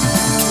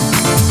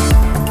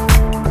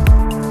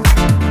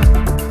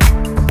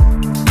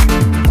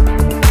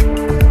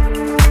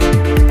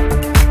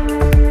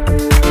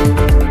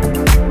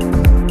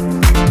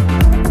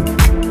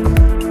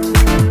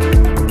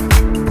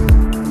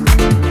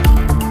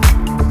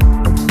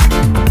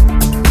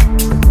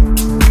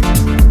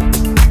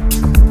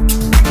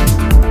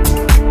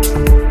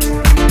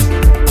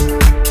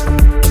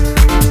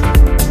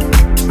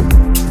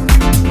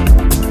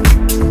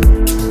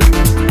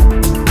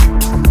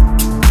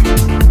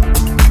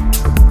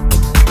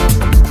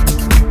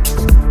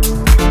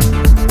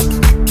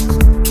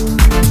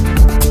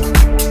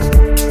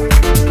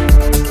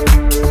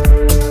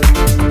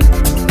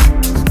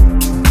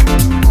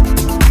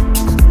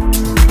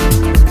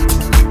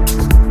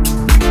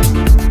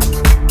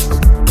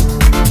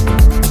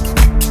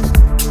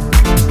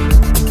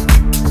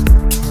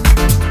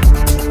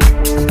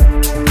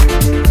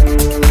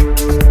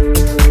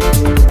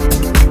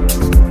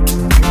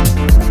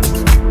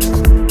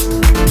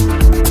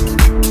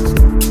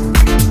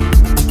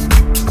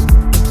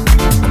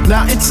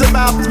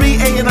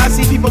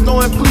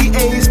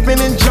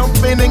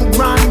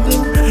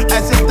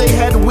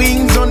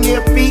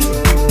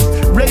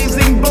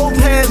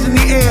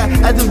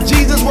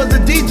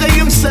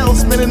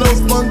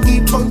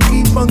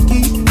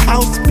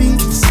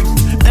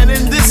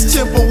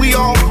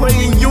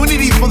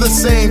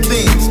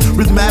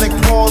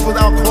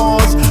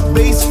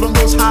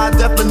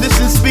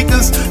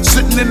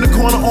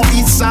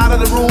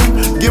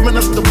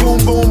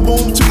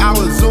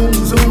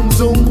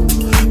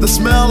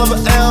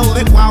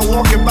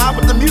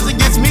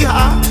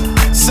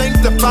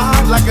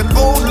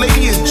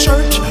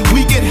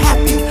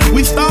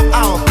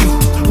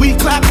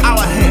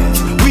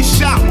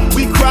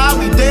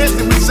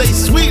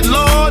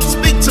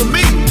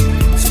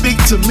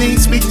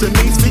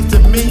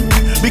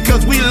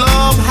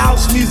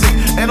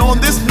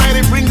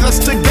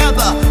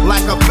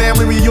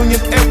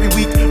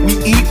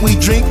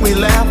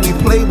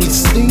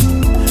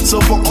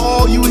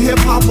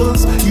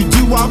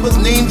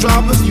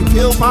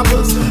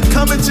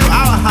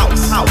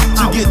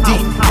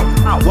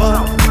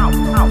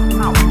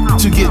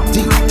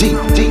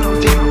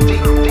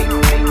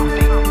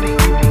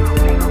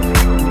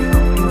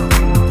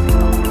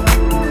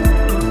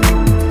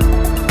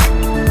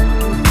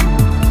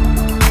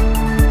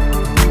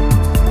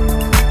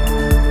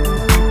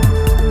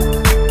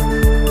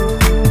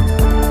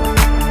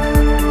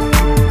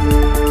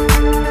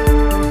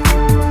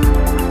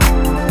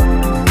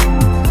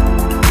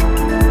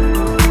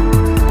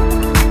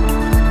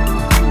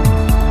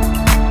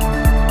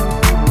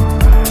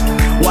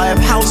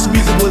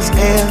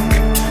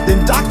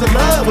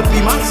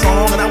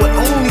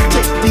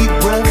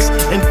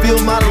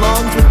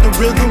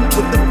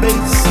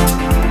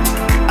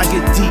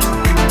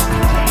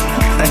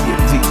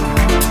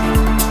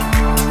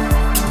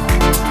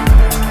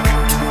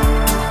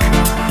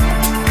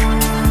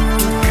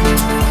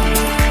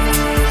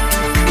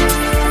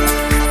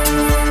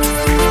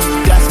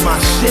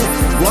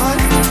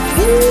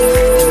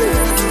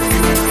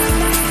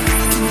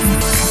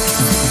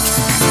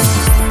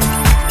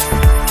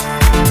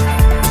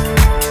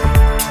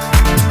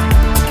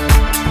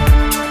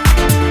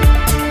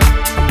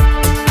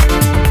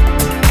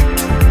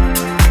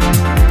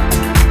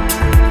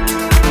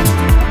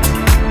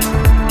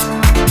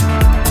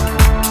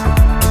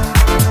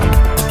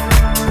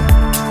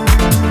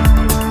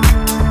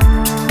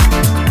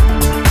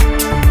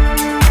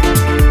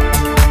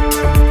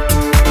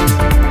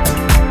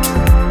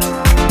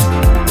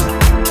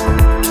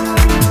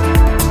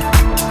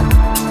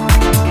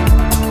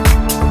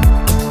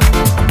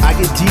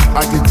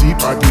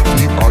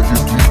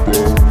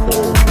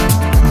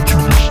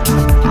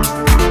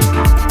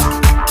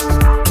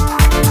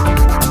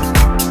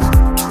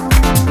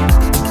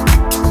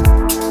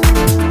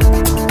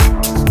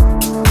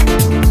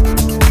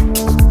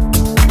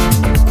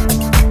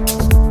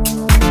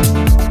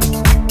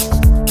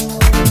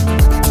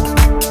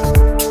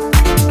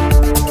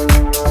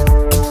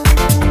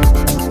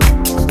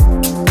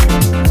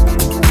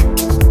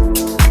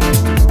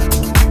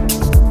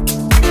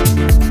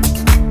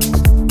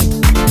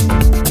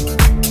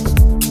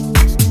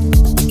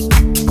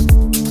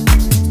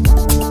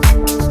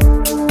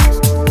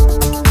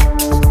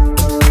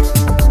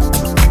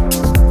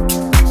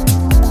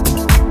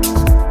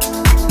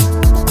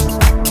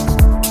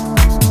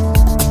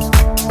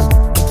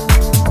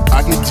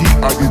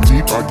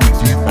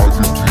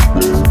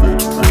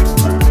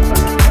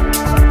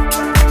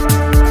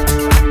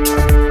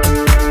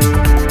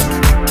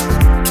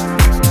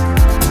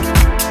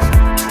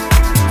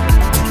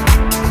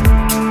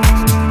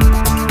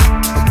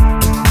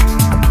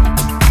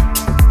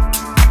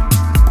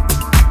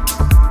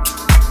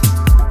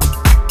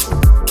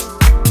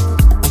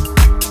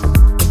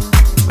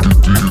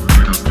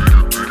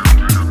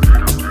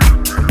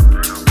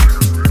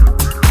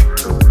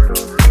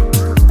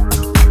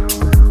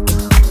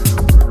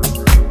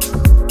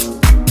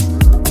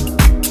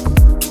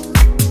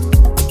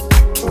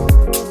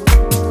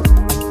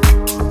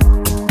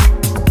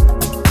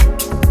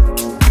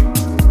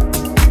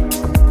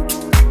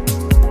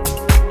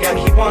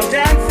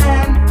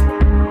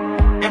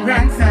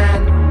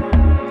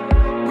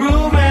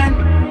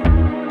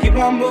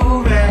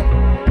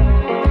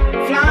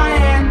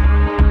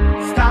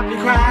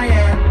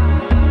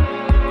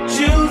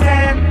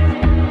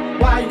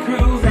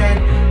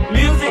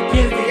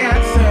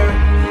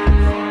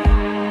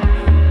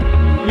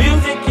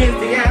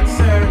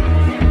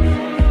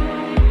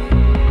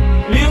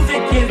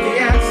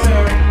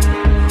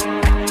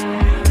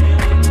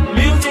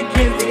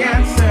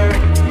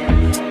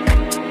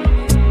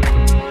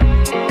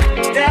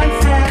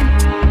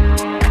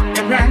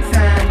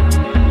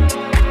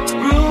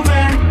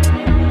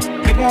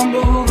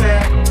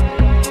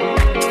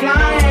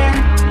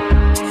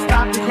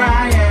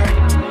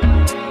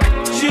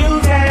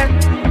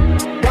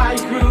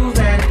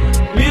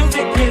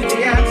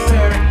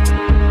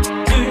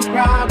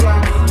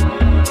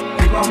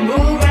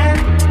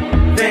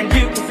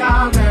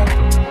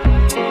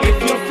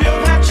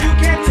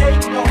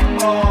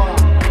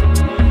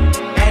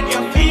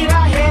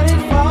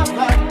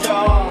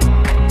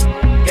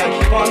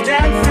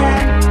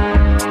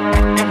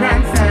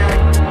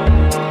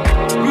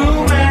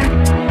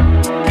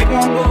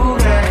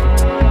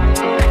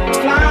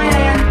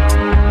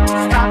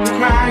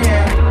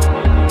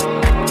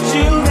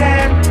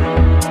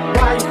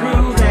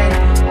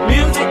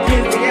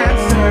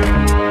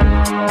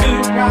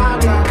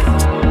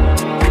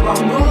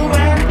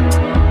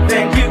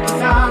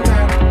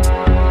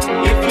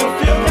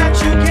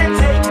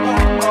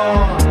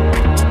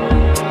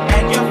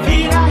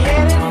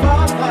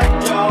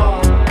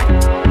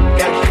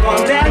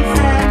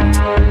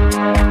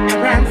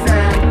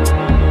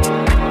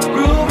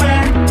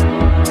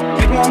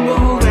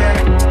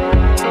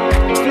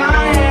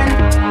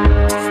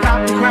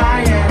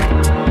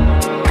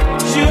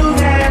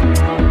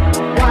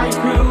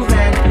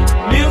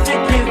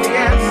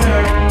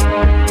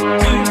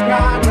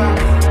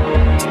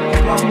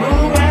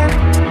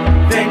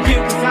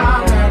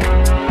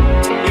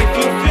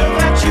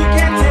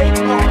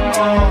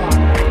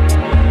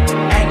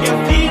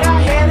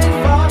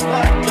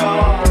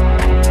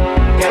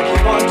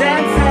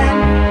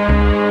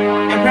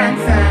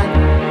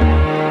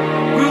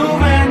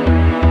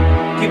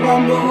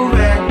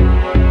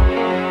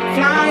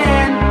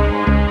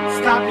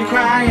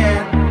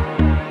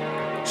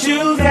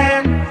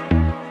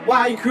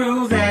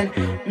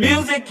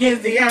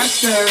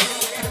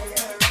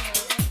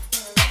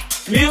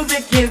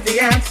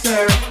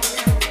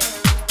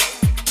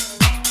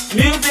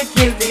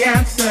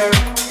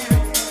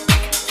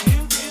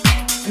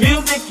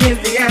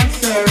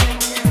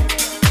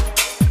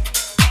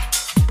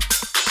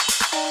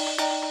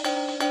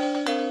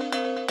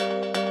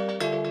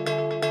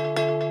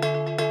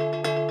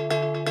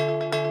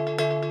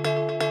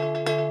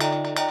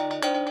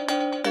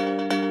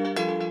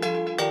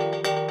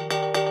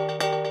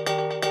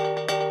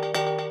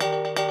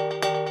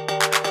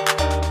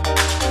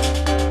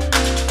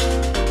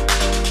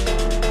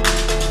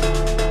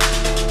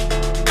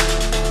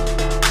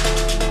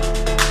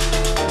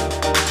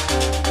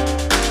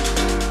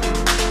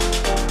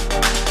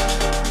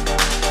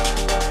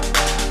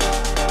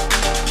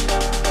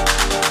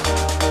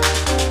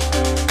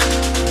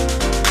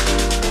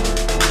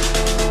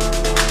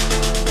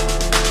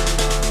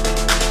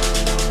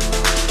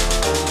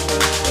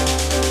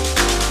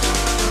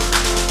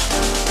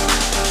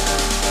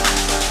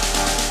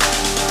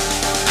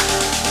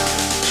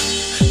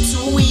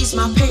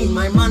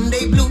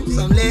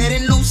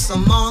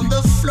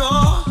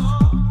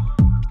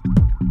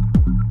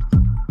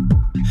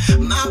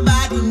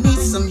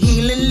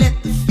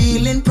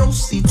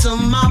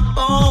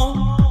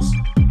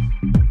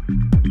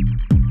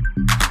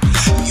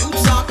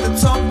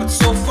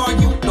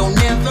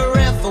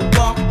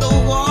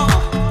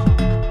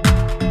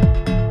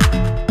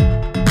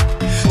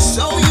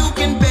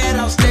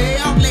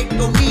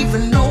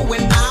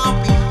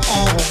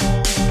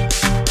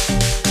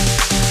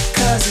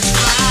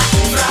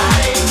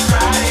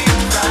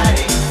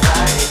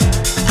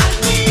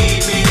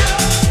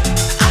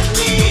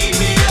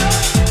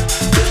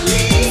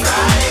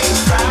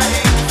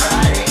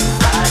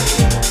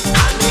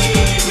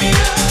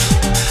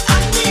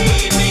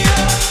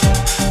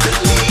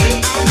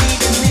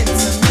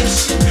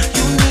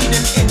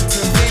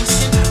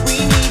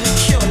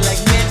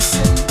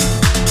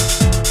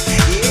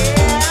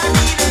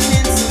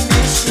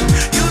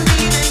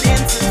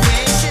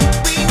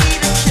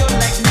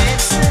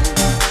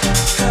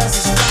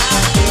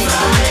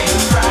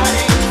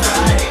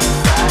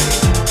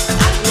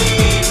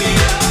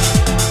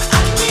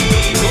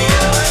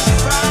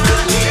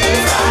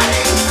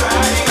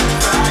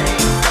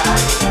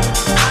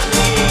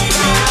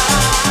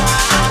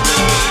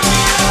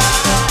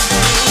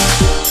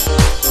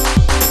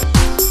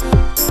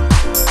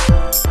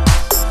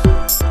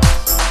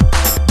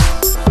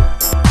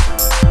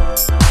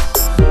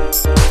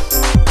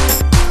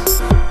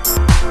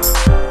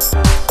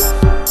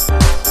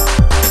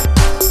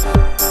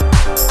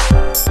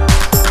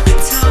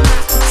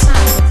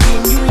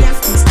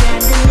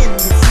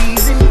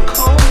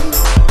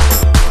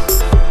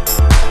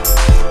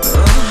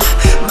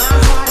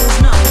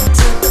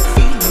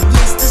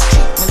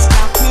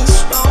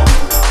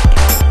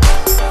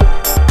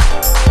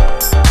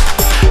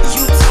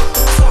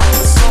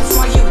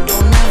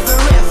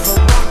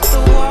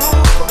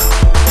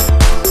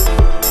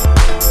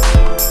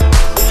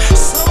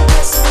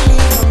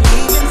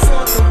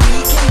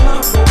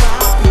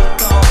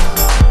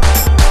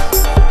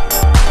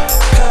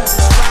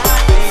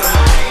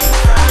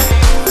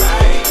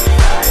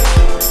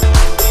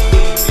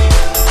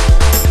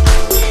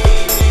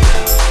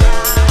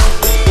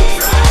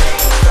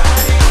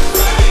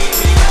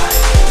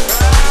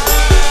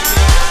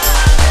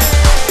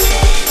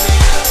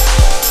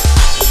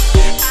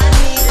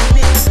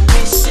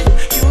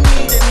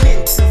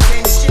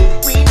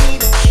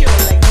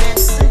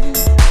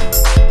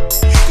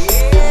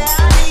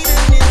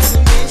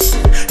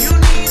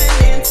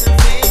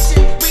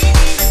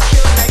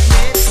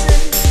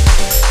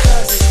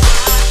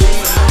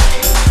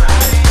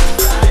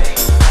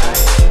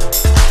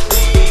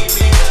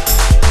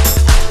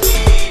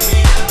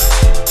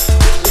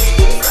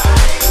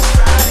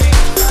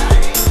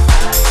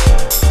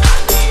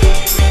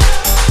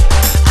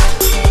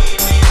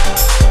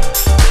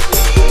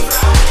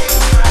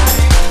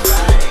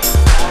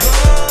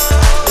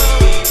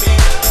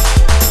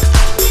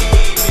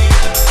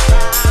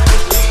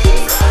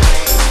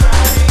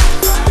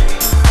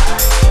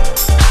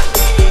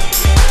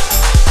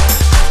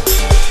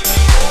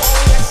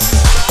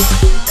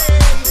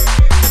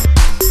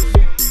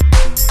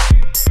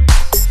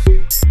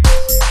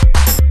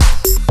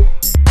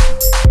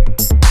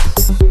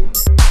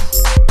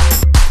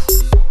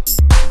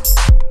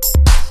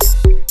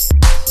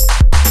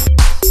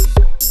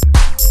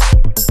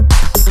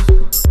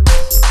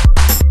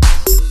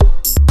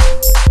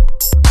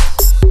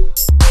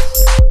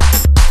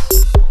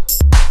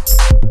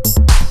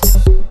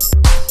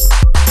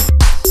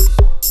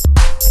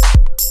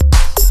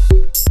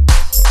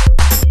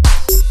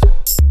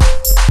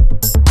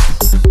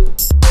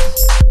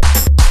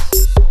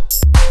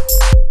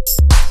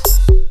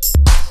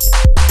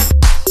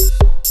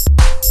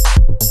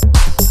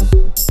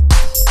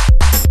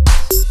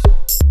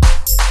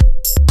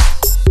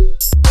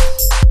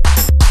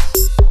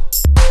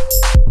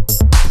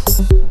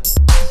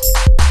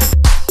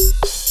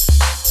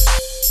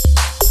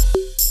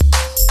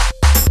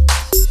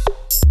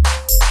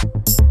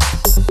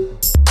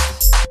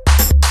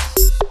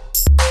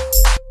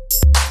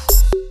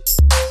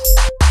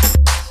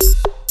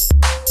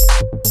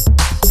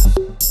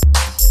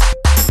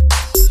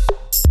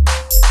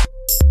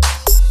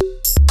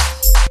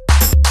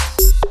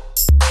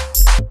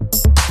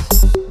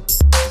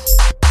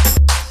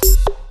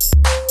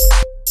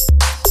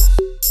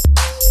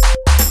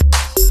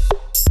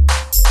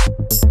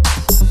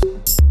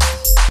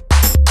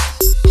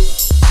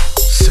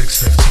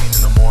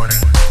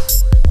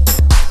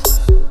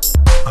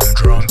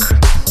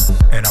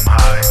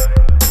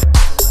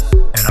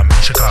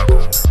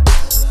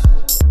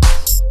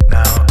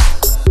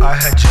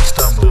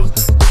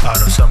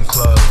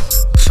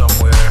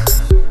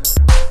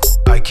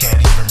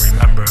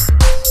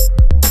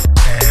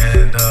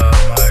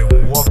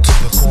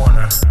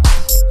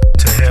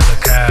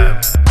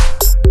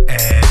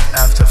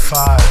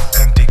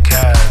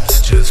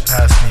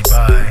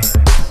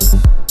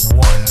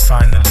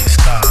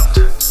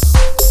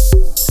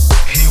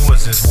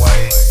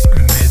 white,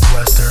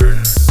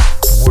 Midwestern,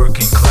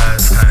 working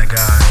class kind of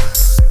guy.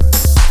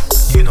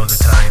 You know the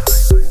type.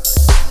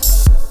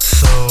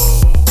 So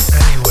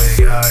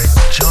anyway, I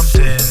jumped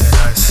in and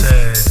I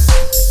said,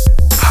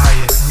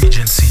 Hyatt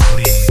Regency,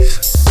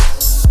 please.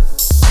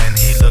 And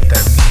he looked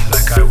at me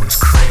like I was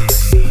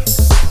crazy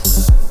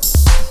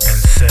and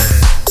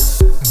said,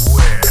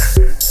 where?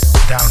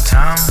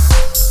 Downtown?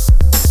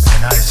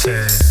 And I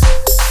said,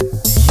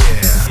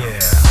 yeah.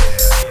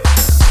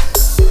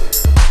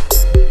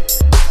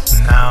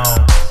 Now,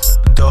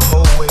 the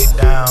whole way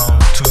down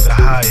to the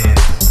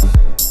Hyatt,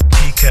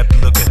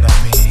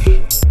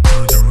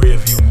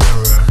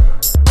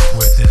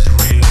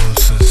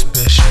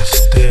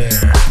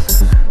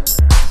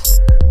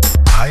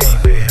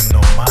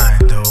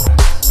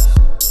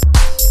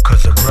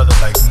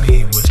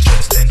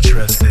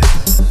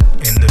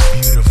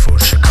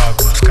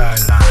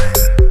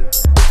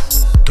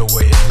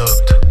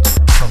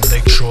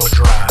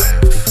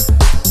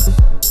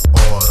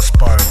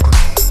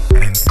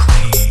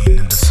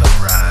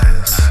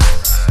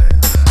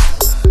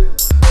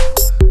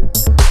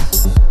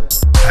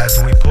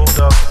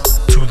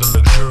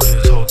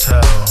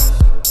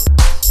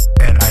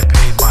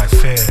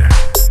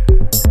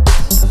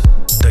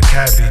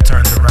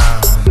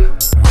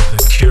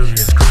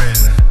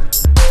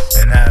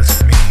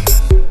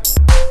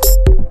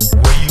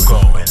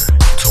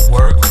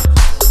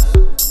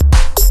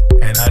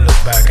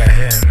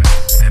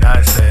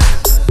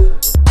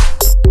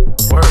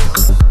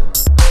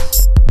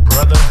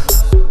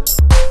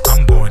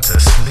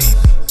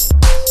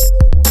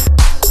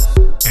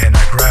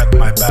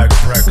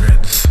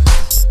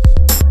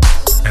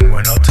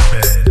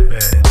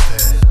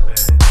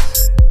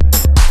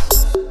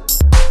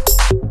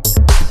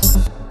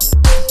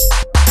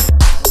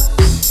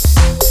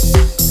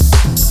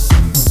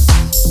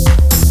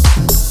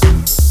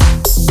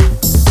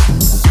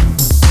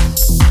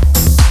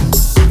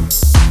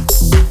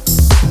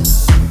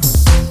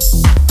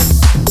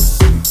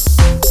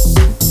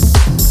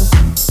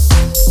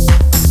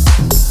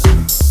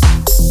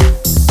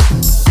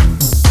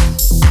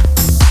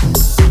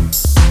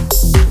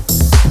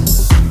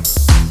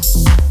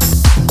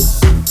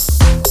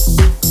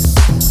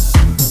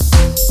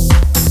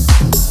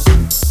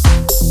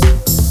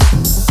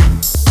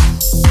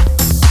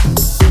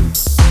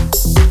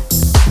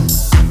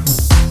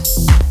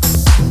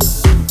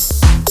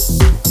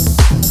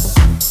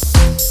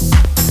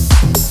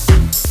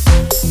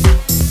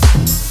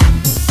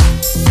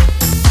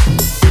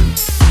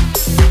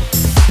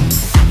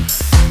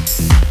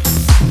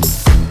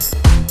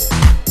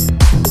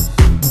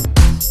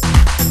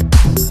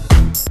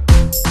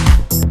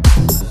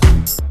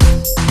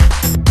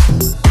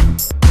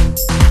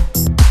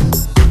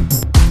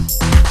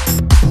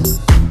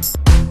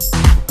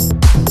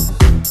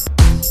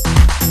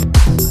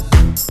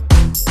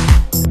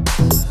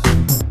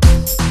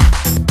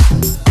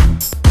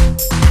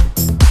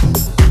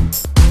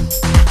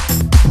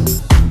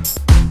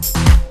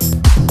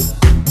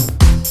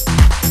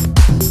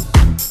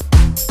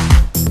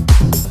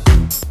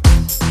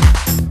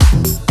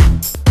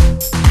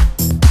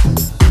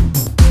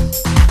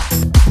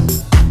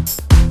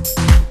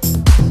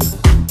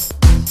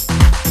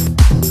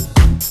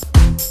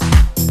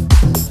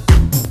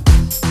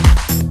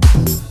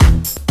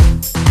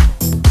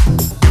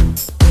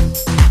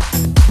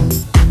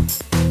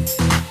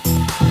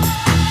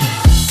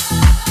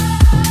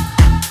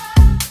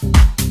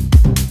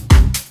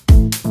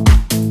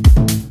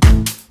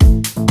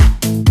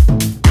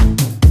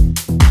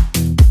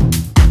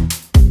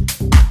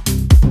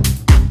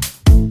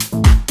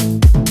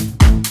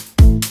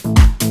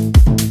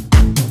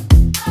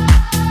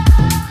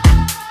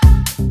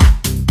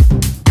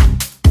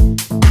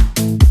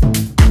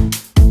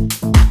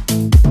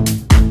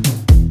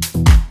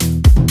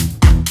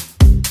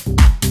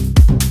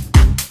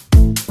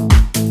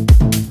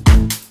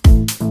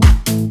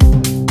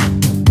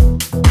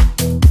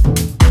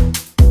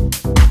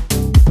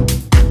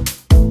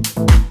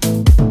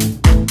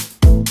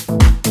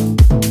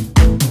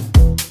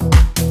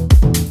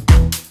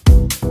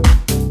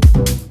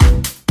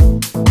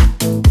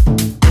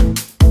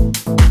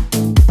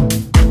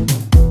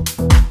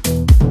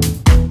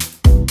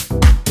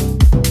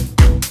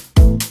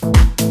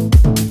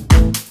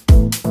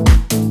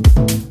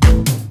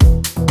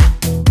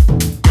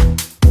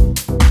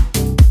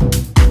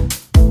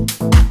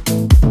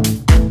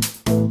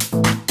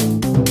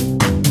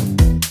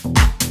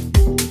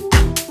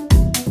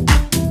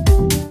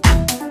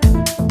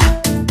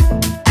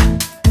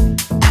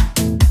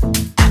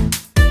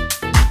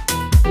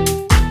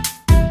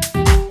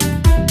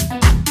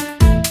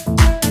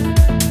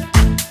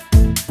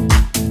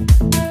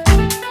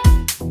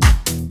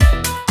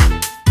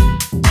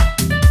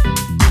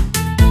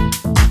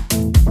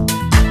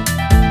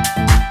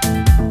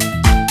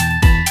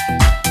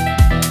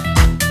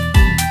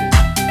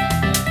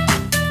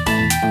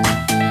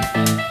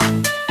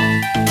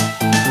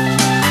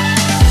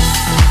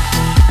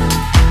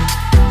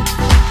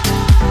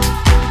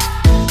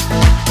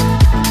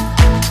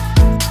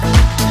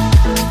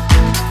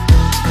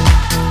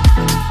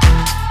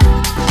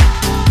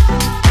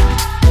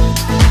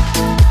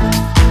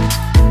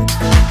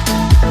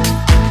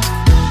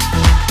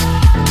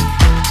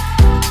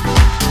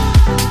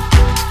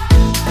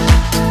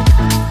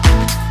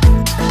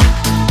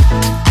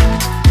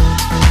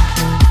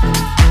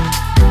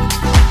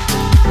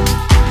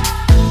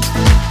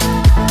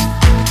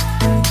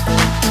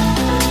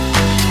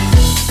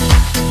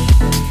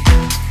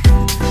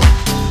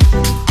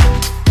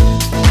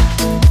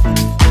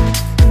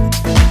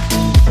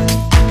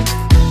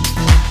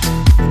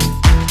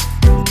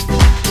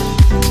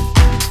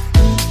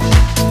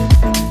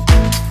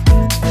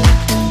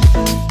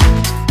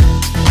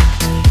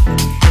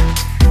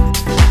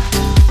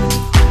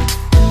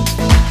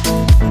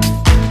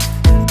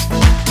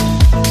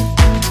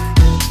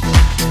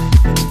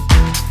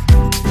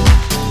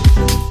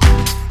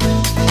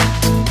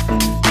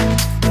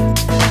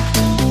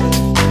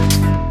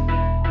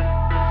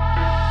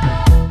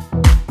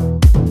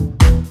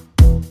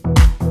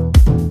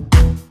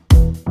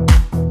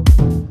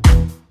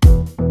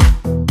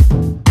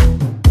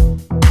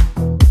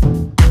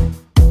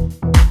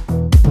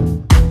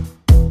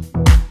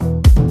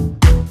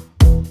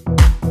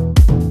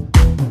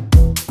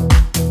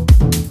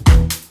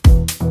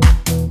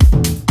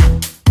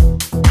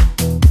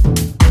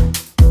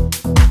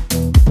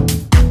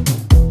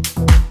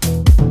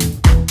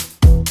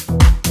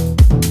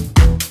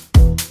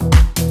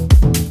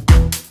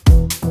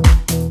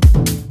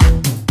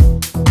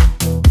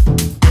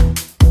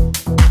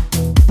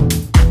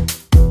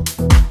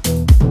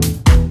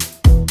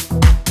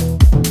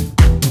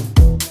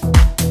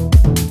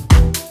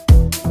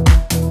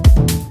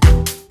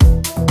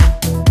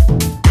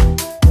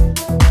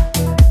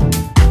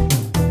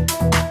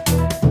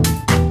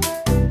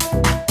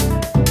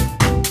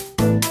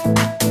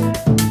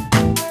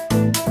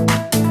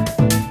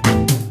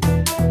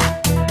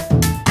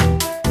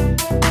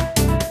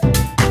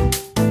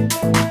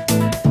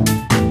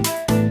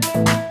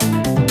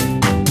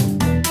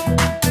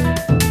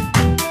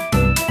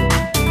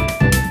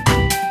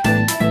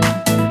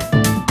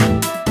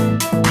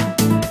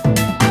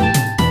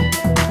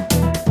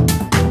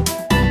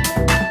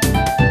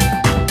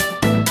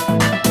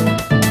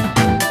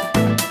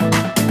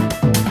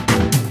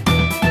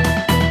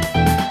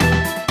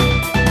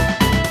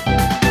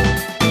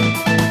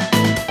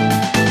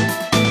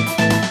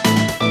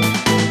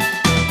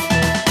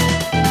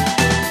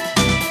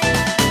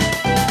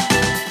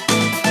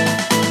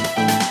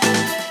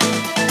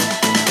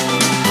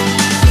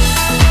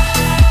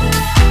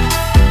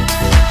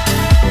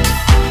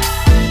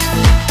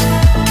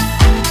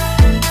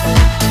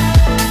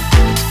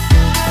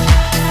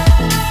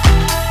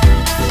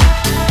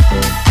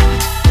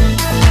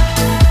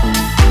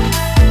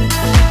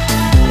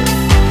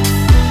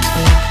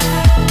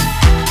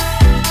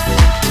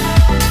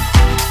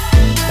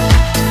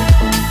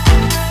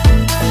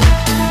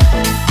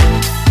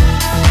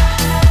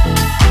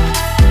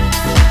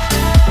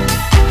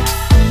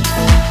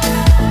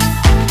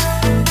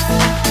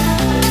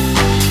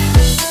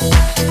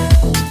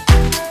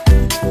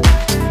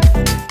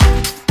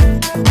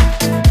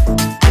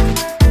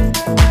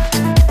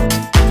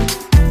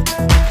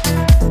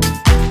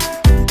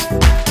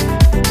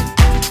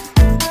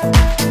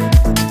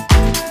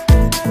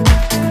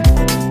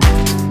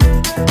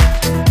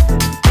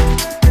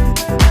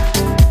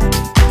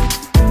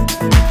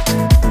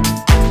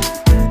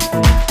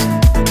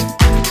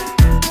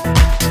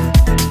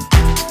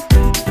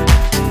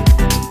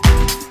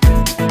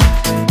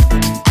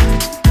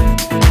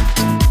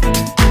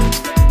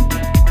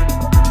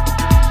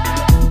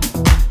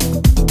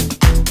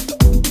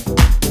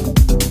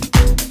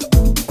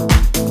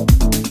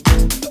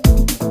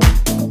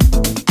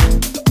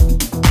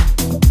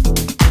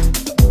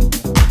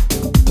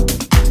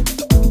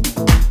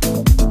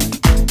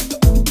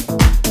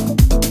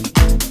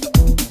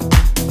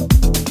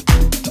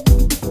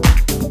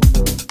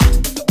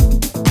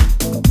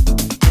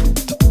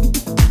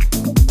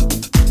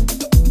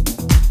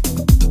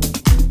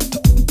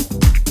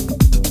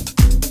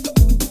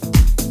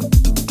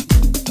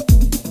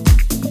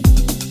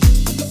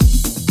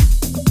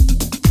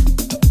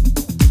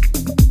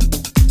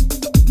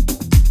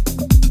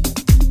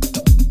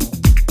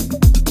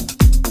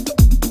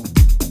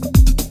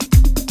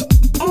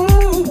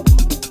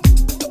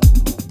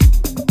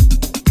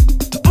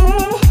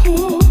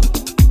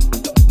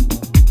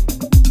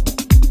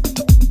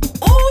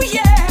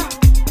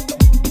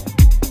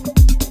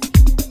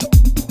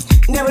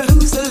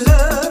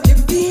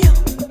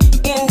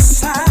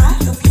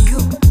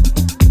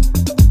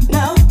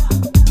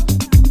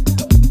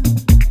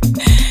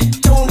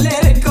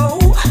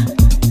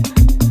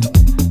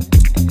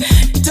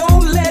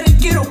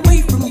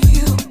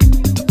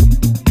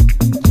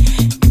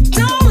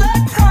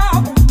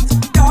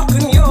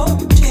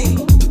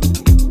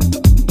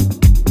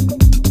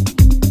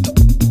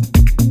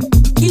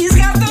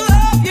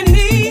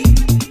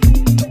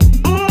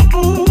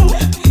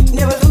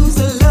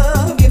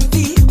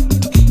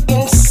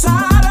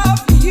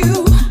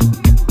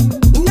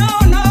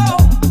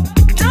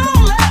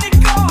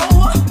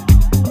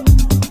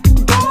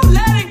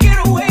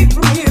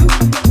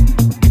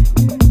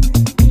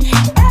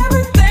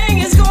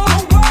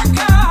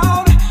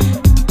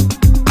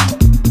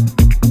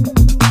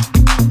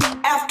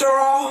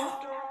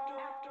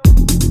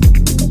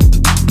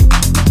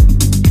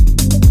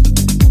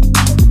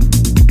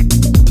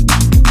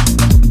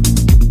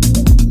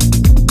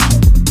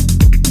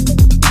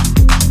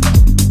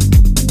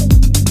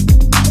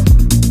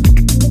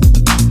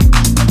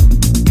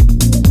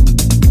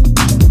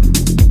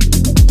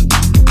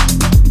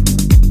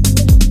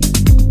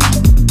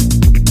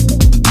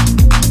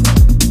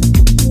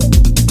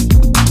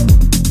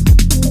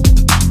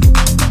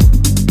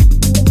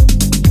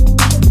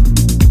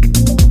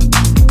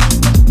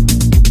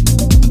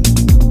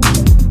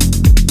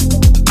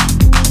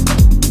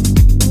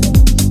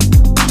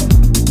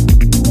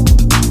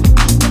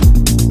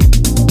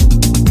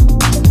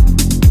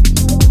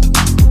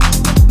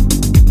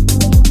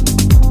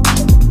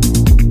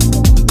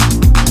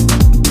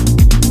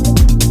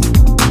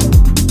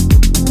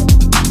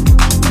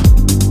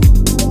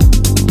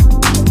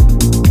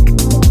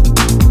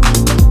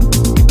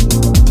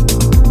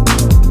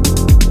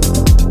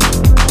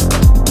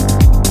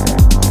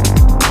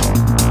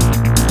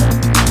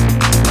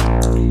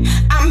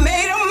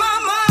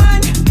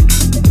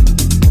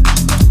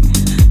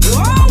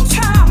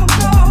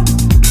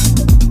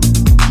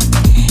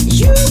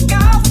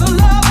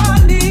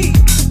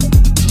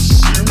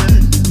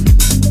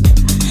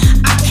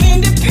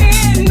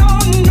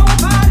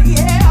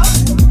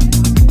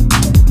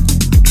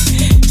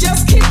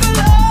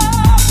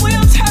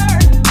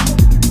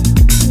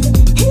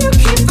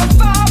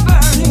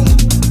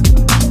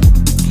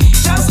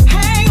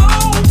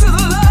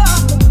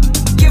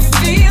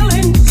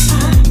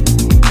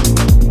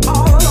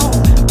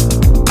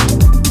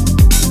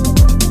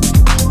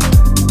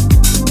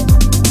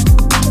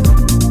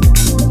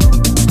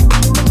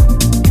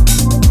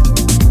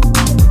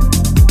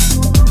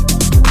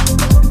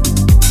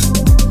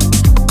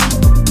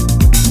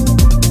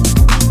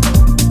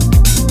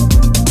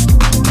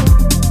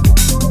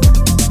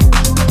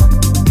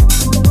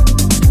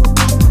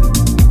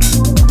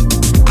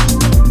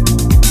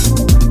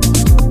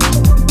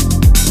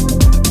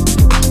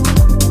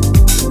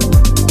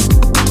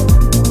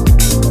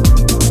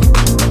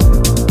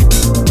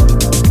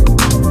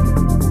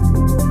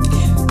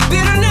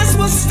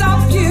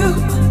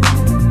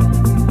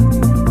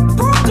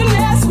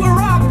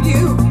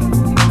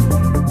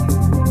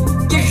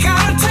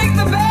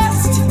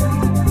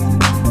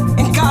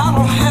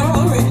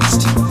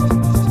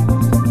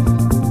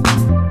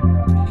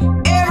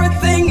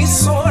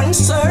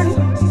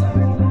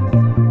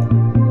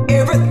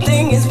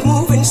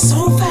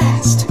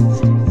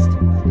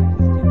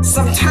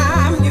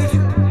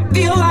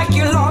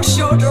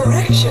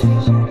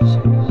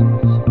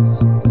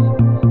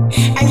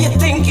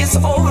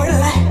 over.